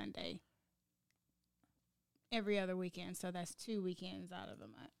and a Sunday. Every other weekend, so that's 2 weekends out of the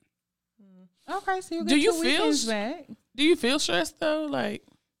month. Okay, so you Do get you 2 feel weekends back. Mm-hmm. Do you feel stressed though? Like,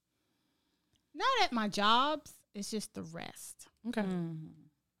 Not at my jobs. It's just the rest. okay,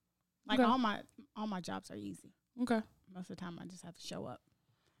 Like Okay. all my jobs are easy. okay. Most of the time, I just have to show up.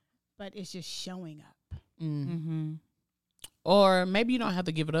 But it's just showing up. Mm-hmm. Or maybe you don't have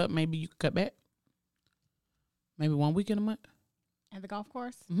to give it up. Maybe you could cut back. Maybe 1 week in a month. At the golf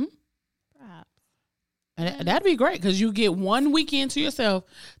course, Mhm. perhaps. And that'd be great because you get 1 weekend to yourself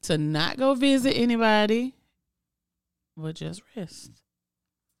to not go visit anybody, but just rest.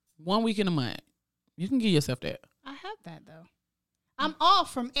 1 week in a month. You can give yourself that. I have that though. I'm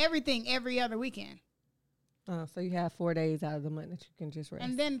off from everything every other weekend. Oh, so you have 4 days out of the month that you can just rest.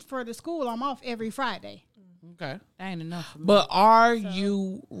 And then for the school, I'm off every Friday. Okay. That ain't enough for me. But are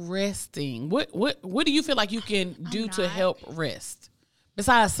you resting? What do you feel like you can do to not. help rest?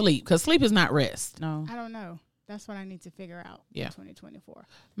 Besides sleep, because sleep is not rest. no. I don't know. That's what I need to figure out Yeah. in 2024.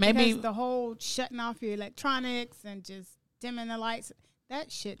 Maybe Because the whole shutting off your electronics and just dimming the lights, that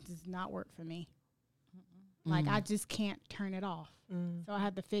shit does not work for me. Like, I just can't turn it off. So I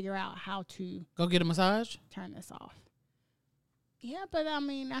have to figure out how to go get a massage. turn this off. Yeah, but I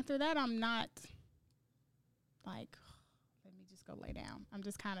mean, after that, I'm not like, let me just go lay down. I'm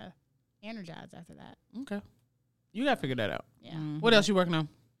just kind of energized after that. Okay. You got to figure that out. Yeah, What else you working on?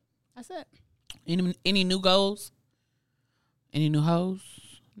 that's it. Any new goals? Any new hoes?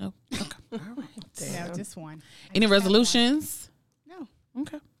 No. Okay. All right. Yeah, just one. I Any just have one. resolutions? No.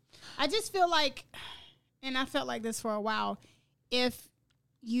 Okay. I just feel like, and I felt like this for a while, if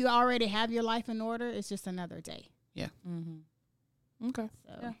you already have your life in order, it's just another day. Yeah. Mm-hmm. Okay.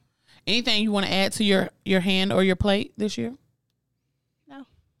 So, Yeah. Anything you want to add to your hand or your plate this year? no.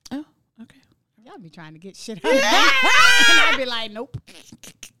 Oh, okay. Y'all be trying to get shit out of me. And I'd be like, nope.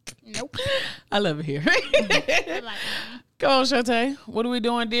 Nope. I love it here. I'd like, Go on, Shante. What are we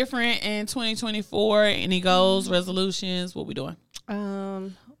doing different in 2024? Any goals, resolutions? What we doing?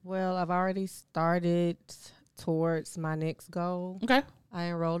 Well, I've already started towards my next goal. Okay. I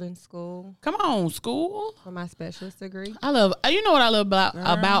enrolled in school Come on, school. for my specialist degree. I love, you know what I love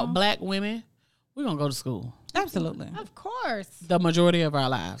about black women? We're going to go to school Absolutely. of course. the majority of our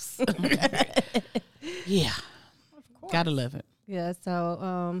lives. Yeah. Of course. Gotta love it. Yeah,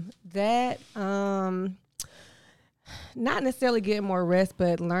 so that not necessarily getting more rest,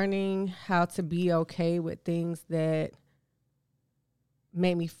 but learning how to be okay with things that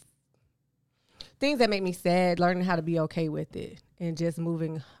make me sad, learning how to be okay with it and just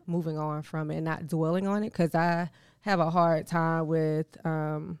moving on from it and not dwelling on it, because I have a hard time with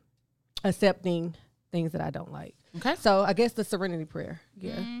accepting things that I don't like. Okay. So I guess the serenity prayer,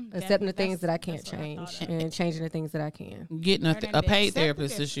 accepting the things that I can't that's what I change thought of. and changing the things that I can. Getting Learning a to paid accept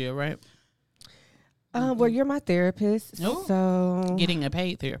therapist it. this year, right? Well, you're my therapist, Nope. so Getting a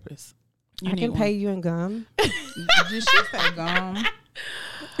paid therapist. You I need can one. pay you in gum. Just she say gone.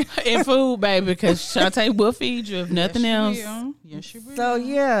 And food, baby, because Shante will feed you if nothing else. Yes, she will. So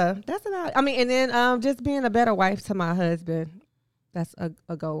yeah, that's about. I mean, and then just being a better wife to my husband. That's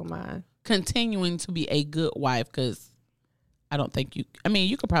a goal of mine. Continuing to be a good wife, because I don't think you. I mean,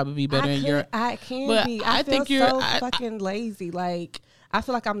 you could probably be better in your. I can but be. I I feel think you're- so I- fucking lazy. Like I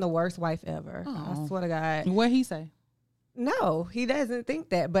feel like I'm the worst wife ever. Oh. I swear to God. What he say? No, he doesn't think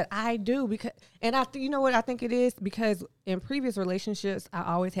that, but I do, because, and you know what I think it is, because in previous relationships,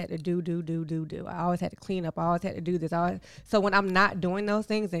 I always had to do. I always had to clean up. I always had to do this. So when I'm not doing those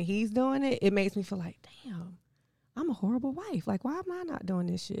things and he's doing it, it makes me feel like, damn, I'm a horrible wife. Like, why am I not doing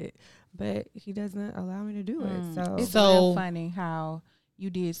this shit? But he doesn't allow me to do it. So It's So- real funny how you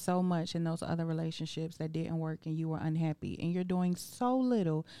did so much in those other relationships that didn't work and you were unhappy, and you're doing so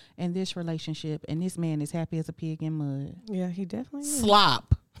little in this relationship, and this man is happy as a pig in mud. yeah, he definitely is.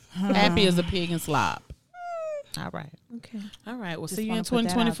 Slop. Happy as a pig and slop. All right. Okay. All right. We'll Just see you in wanna put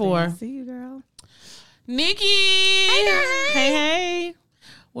that out 2024. there. See you, girl. Nikki. Hey.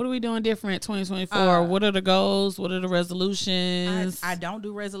 What are we doing different 2024? What are the goals? What are the resolutions? I don't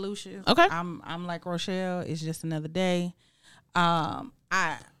do resolutions. Okay. I'm like Rochelle. It's just another day.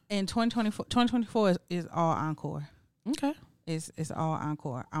 In 2024 is all encore. Okay. It's all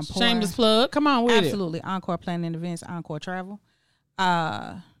encore. I'm pouring, Shameless plug. Come on with absolutely encore planning events, encore travel.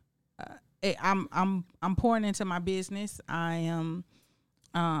 I'm pouring into my business. I am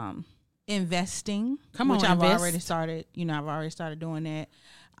investing. Come which on, I've invest. already started. I've already started doing that.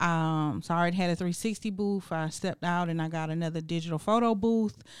 So I already had a 360 booth. I stepped out and I got another digital photo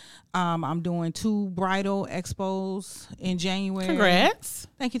booth. I'm doing 2 bridal expos in January. it. Congrats.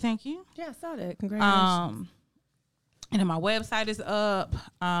 Thank you. Yeah, I saw that. Congratulations. And then my website is up.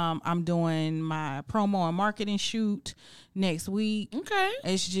 I'm doing my promo and marketing shoot next week. Okay.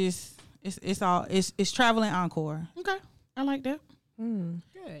 It's just it's traveling encore. Okay. I like that. Good.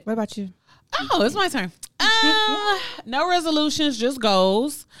 What about you? Oh, it's my turn. No resolutions, just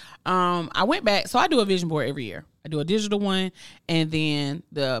goals. I went back, so I do a vision board every year. I do a digital one, and then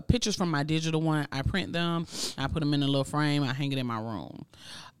the pictures from my digital one, I print them, I put them in a little frame, I hang it in my room.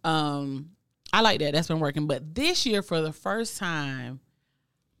 I like that. That's been working. But this year, for the first time,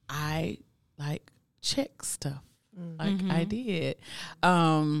 I check stuff like I did.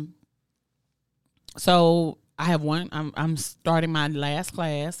 So I have one. I'm starting my last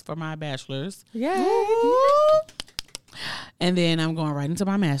class for my bachelor's. Yeah. And then I'm going right into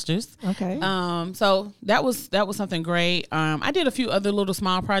my master's. Okay. So that was something great. I did a few other little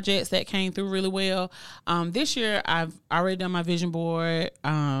small projects that came through really well. This year I've already done my vision board.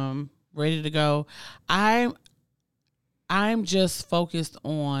 Ready to go. I'm just focused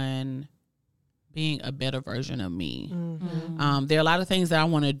on being a better version of me. There are a lot of things that I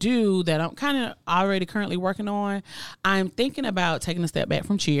want to do that I'm kind of already currently working on. I'm thinking about taking a step back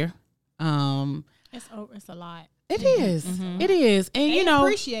from cheer. It's a lot. It is. It is. And you know,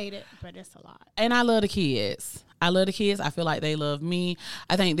 appreciate it, but it's a lot. And I love the kids. I feel like they love me.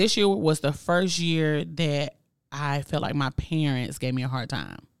 I think this year was the first year that I felt like my parents gave me a hard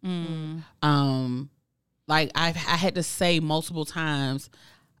time. Like I had to say multiple times,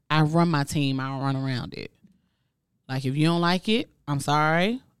 I run my team, I don't run around it. Like if you don't like it, I'm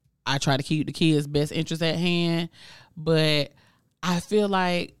sorry. I try to keep the kids' best interest at hand, but I feel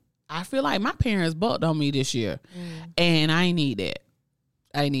like my parents bucked on me this year, and I need that.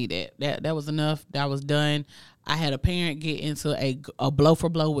 That was enough. That was done. I had a parent get into a blow for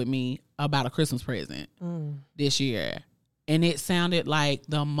blow with me about a Christmas present this year, and it sounded like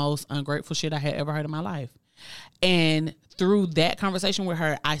the most ungrateful shit I had ever heard in my life. And through that conversation with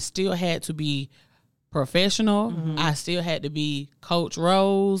her, I still had to be professional. I still had to be Coach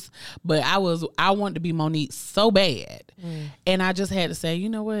Rose, but I wanted to be Monique so bad. And I just had to say, you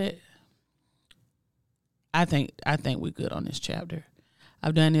know what? I think we're good on this chapter.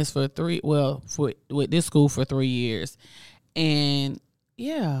 I've done this with this school for 3 years. And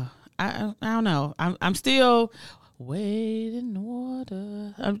yeah, I don't know. I'm still wading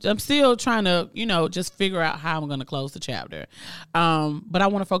water. I'm still trying to, just figure out how I'm going to close the chapter. But I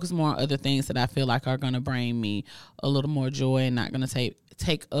want to focus more on other things that I feel like are going to bring me a little more joy and not going to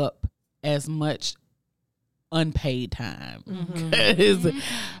take up as much unpaid time. Because,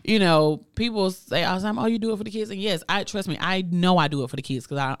 people say all the time, oh, you do it for the kids. And yes, trust me, I know I do it for the kids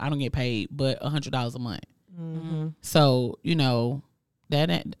because I don't get paid but $100 a month. So,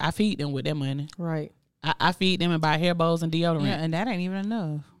 that I feed them with that money. Right. I feed them and buy hair bows and deodorant. Yeah, and that ain't even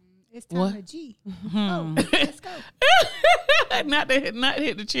enough. It's time to G. Oh, let's go. not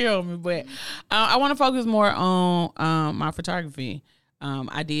hit the chill on me, but I want to focus more on my photography.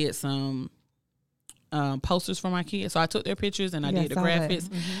 I did some posters for my kids, so I took their pictures and I did the graphics,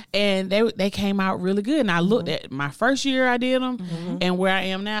 and they came out really good. And I looked at my first year I did them and where I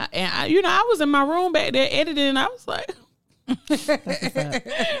am now, and I was in my room back there editing, and I was like,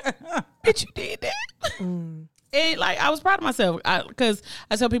 bitch, you did that. And I was proud of myself because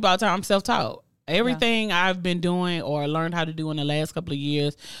I tell people all the time I'm self-taught. Everything I've been doing or learned how to do in the last couple of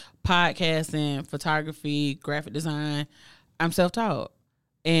years, podcasting, photography, graphic design, I'm self-taught.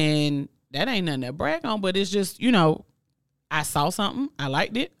 And that ain't nothing to brag on, but it's just, I saw something, I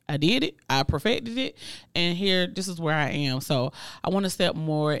liked it, I did it, I perfected it, and this is where I am. So I want to step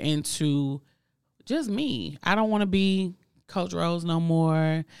more into just me. I don't want to be Coach Rose no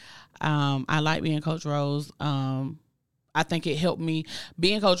more. I like being Coach Rose. I think it helped me.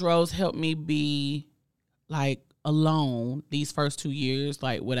 Being Coach Rose helped me be alone these first 2 years,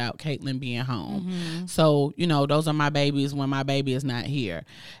 without Caitlin being home. So, those are my babies when my baby is not here.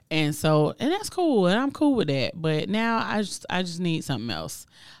 And that's cool. And I'm cool with that. But now I just need something else.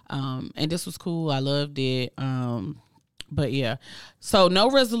 And this was cool. I loved it. But yeah, so no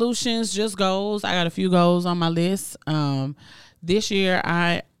resolutions, just goals. I got a few goals on my list. This year,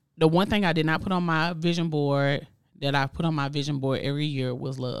 the one thing I did not put on my vision board that I put on my vision board every year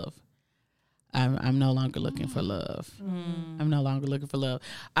was love. I'm no longer looking for love. I'm no longer looking for love.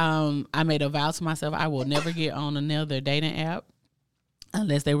 I made a vow to myself I will never get on another dating app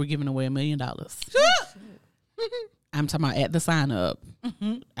unless they were giving away $1 million. I'm talking about at the sign up.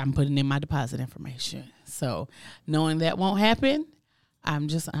 I'm putting in my deposit information. So knowing that won't happen, I'm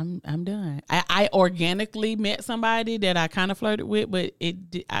done. I organically met somebody that I kind of flirted with, but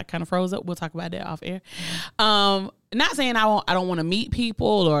I kind of froze up. We'll talk about that off air. Not saying I don't want to meet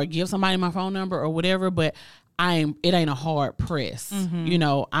people or give somebody my phone number or whatever, but it ain't a hard press.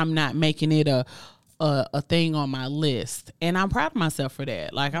 I'm not making it a thing on my list, and I'm proud of myself for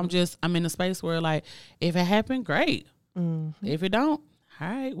that. I'm in a space where if it happened, great. If it don't, all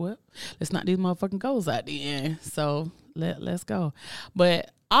right, well, let's knock these motherfucking goals out the end. So let's go.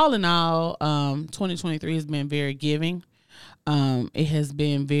 But all in all, 2023 has been very giving. It has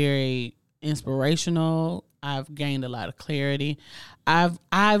been very inspirational. I've gained a lot of clarity. I've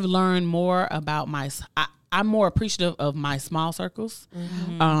learned more about I'm more appreciative of my small circles.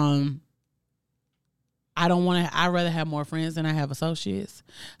 I don't want to. I rather have more friends than I have associates.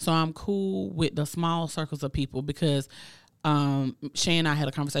 So I'm cool with the small circles of people because Shay and I had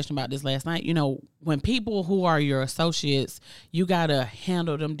a conversation about this last night. You know, when people who are your associates, you gotta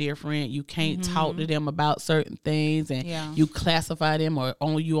handle them different. You can't talk to them about certain things, and you classify them or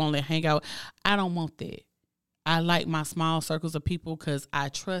you only hang out. I don't want that. I like my small circles of people because I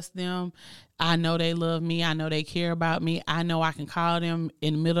trust them. I know they love me. I know they care about me. I know I can call them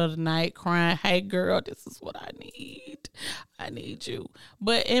in the middle of the night crying, hey, girl, this is what I need. I need you.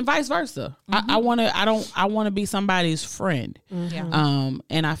 But and vice versa. I want to be somebody's friend. And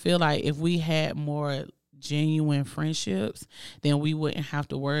I feel like if we had more genuine friendships, then we wouldn't have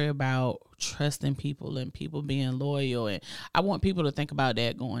to worry about trusting people and people being loyal. And I want people to think about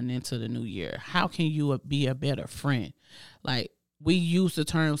that going into the new year. How can you be a better friend? Like, we use the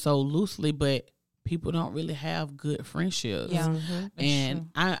term so loosely, but people don't really have good friendships. And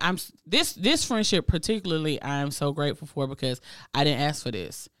I'm this friendship particularly, I'm so grateful for because I didn't ask for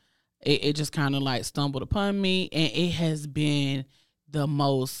this. It just kind of like stumbled upon me, and it has been the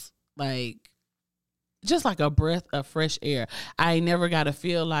most like just like a breath of fresh air. I never got to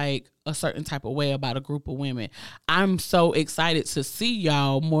feel like a certain type of way about a group of women. I'm so excited to see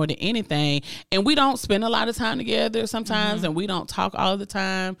y'all more than anything. And we don't spend a lot of time together sometimes, and we don't talk all the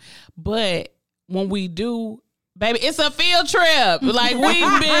time. But when we do, baby, it's a field trip. Like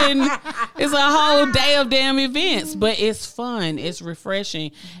it's a whole day of damn events, but it's fun. It's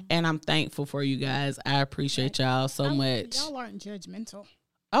refreshing. And I'm thankful for you guys. I appreciate y'all so much. Y'all aren't judgmental.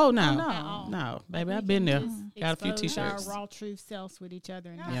 Oh, no, baby, I've been there. Got a few t-shirts. Our raw truth selves with each other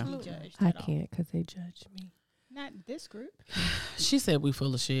and Yeah. not be judged. I at all. can't because they judge me. Not this group. She said we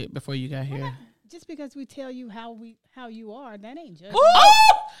full of shit before you got here. Just because we tell you how you are, that ain't judgment. Oh,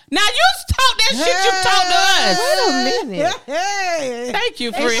 now you talk that shit you talk to us. Wait a minute. Hey. Thank you,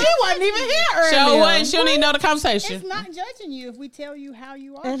 And friend. she wasn't even here earlier. So what? She don't even know the conversation. It's not judging you if we tell you how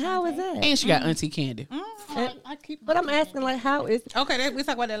you are. And how is Shantae. that? And she got Auntie Candy. I keep. But I'm asking, like, how is? Okay, we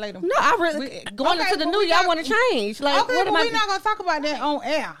talk about that later. No, I really going okay, into the but new we year. I got- want to change. Like, Okay, what but am I? we're not gonna talk about that on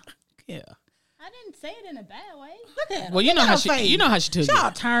air. Yeah. I didn't say it in a bad way. Look at her. Well, you know Look how at she. her face. You know how she took Y'all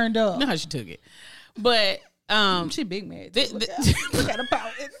it. turned up. You know how she took it. But She big mad. Th- Look th- at her. Look at her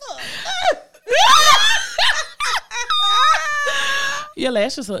power. Look. your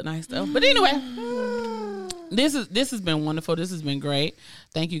lashes look nice though. But anyway, this has been wonderful. This has been great.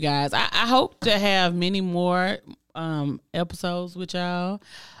 Thank you guys. I hope to have many more episodes with y'all.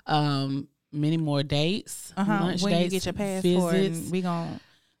 Many more dates, lunch When dates, you get your passport, visits. and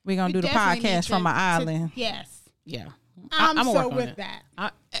we gonna do the definitely podcast need from my to- island. Yes. Yeah, I'm I'ma so work on with it.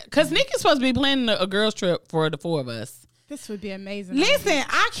 that. Because Nikki's supposed to be planning a girls trip for the four of us. This would be amazing. Listen,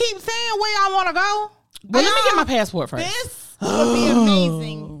 I keep saying where I want to go. Well, let me get my passport first. This would be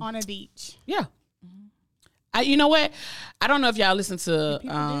amazing on a beach. Yeah. You know what? I don't know if y'all listen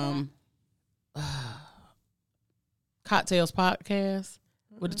to Cocktails Podcast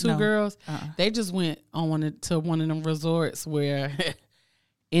with the two No. girls. They just went on one of them resorts where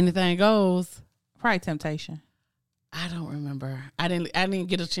anything goes. probably Temptation. I don't remember. I didn't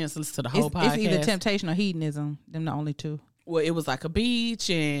get a chance to listen to the whole podcast. It's either Temptation or Hedonism. Them the only two. Well, it was like a beach,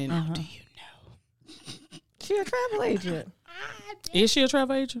 and how do you know? She a travel agent. Is she a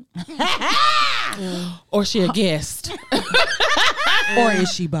travel agent? Or she a guest? Or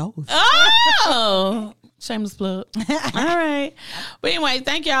is she both? Oh, shameless plug. All right. But anyway,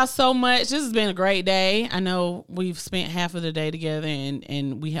 thank y'all so much. This has been a great day. I know we've spent half of the day together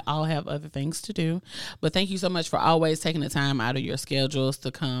and we all have other things to do. But thank you so much for always taking the time out of your schedules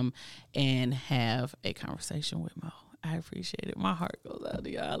to come and have a conversation with Mo. I appreciate it. My heart goes out to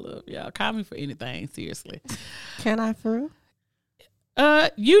y'all. I love y'all. Call me for anything, seriously. Can I, for real?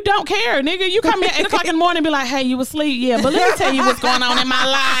 You don't care, nigga. You come here at 8 o'clock in the morning and be like, hey, you asleep? Yeah, but let me tell you what's going on in my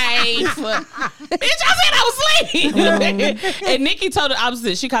life. Bitch, I said I was asleep. And Nikki told the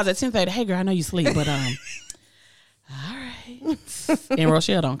opposite. She calls at 10:30. Hey, girl, I know you sleep, but all right. And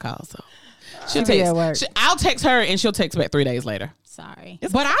Rochelle don't call, so she'll She be at text. work. I'll text her and she'll text back 3 days later. Sorry.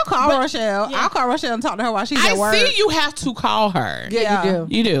 But I'll call Rochelle. I'll call Rochelle and talk to her while she's at work. I see you have to call her. Yeah. You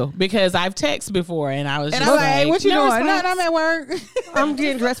do. You do, because I've texted before and I was And just I'm like, like, hey, what you no doing? response. No, I'm at work. I'm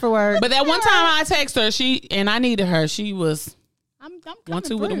getting dressed for work. But that one time I texted her, and I needed her. She was I'm coming 1-2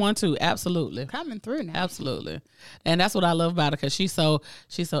 through. with a 1-2. Absolutely. Coming through now. Absolutely. And that's what I love about her, because she's so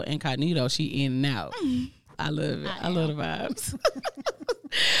incognito. She in and out. I love it. I love the vibes.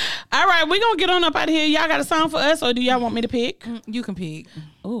 All right, we're going to get on up out of here. Y'all got a song for us, or do y'all want me to pick? You can pick.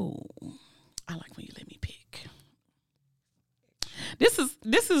 Oh, I like when you let me pick. This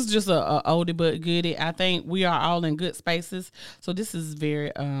is just a oldie but goodie. I think we are all in good spaces. So this is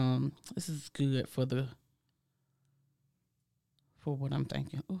very this is good for the for what I'm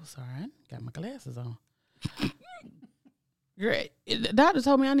thinking. Oh, sorry, I got my glasses on. Great. The doctor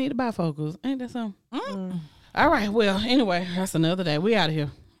told me I need to bifocals. Ain't that something? All right. Well, anyway, that's another day. We out of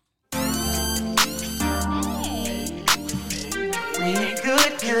here. We ain't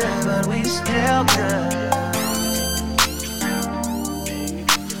good, but we still good.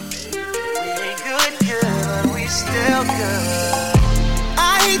 We ain't good, but we still good.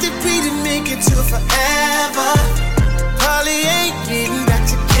 I hate that we didn't make it to forever. Probably ain't getting back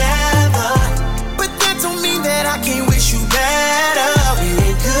together, but that don't mean that I can't wish you better. We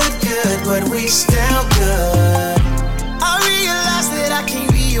ain't good, but we still good. I realize that I can't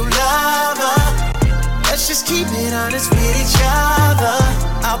be your lover. Let's just keep it honest with each other.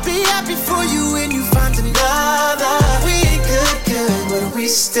 I'll be happy for you when you find another. We ain't good, but we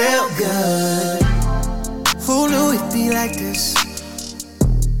still good. Who knew it'd be like this?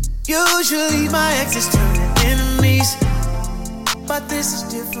 Usually my exes turn to enemies, but this is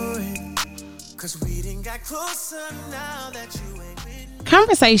different, 'cause we didn't get closer now that you ain't with me.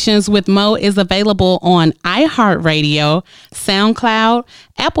 Conversations with Mo is available on iHeartRadio, SoundCloud,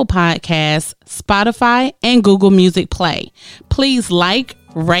 Apple Podcasts, Spotify, and Google Music Play. Please like,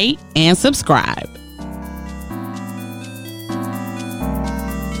 rate, and subscribe.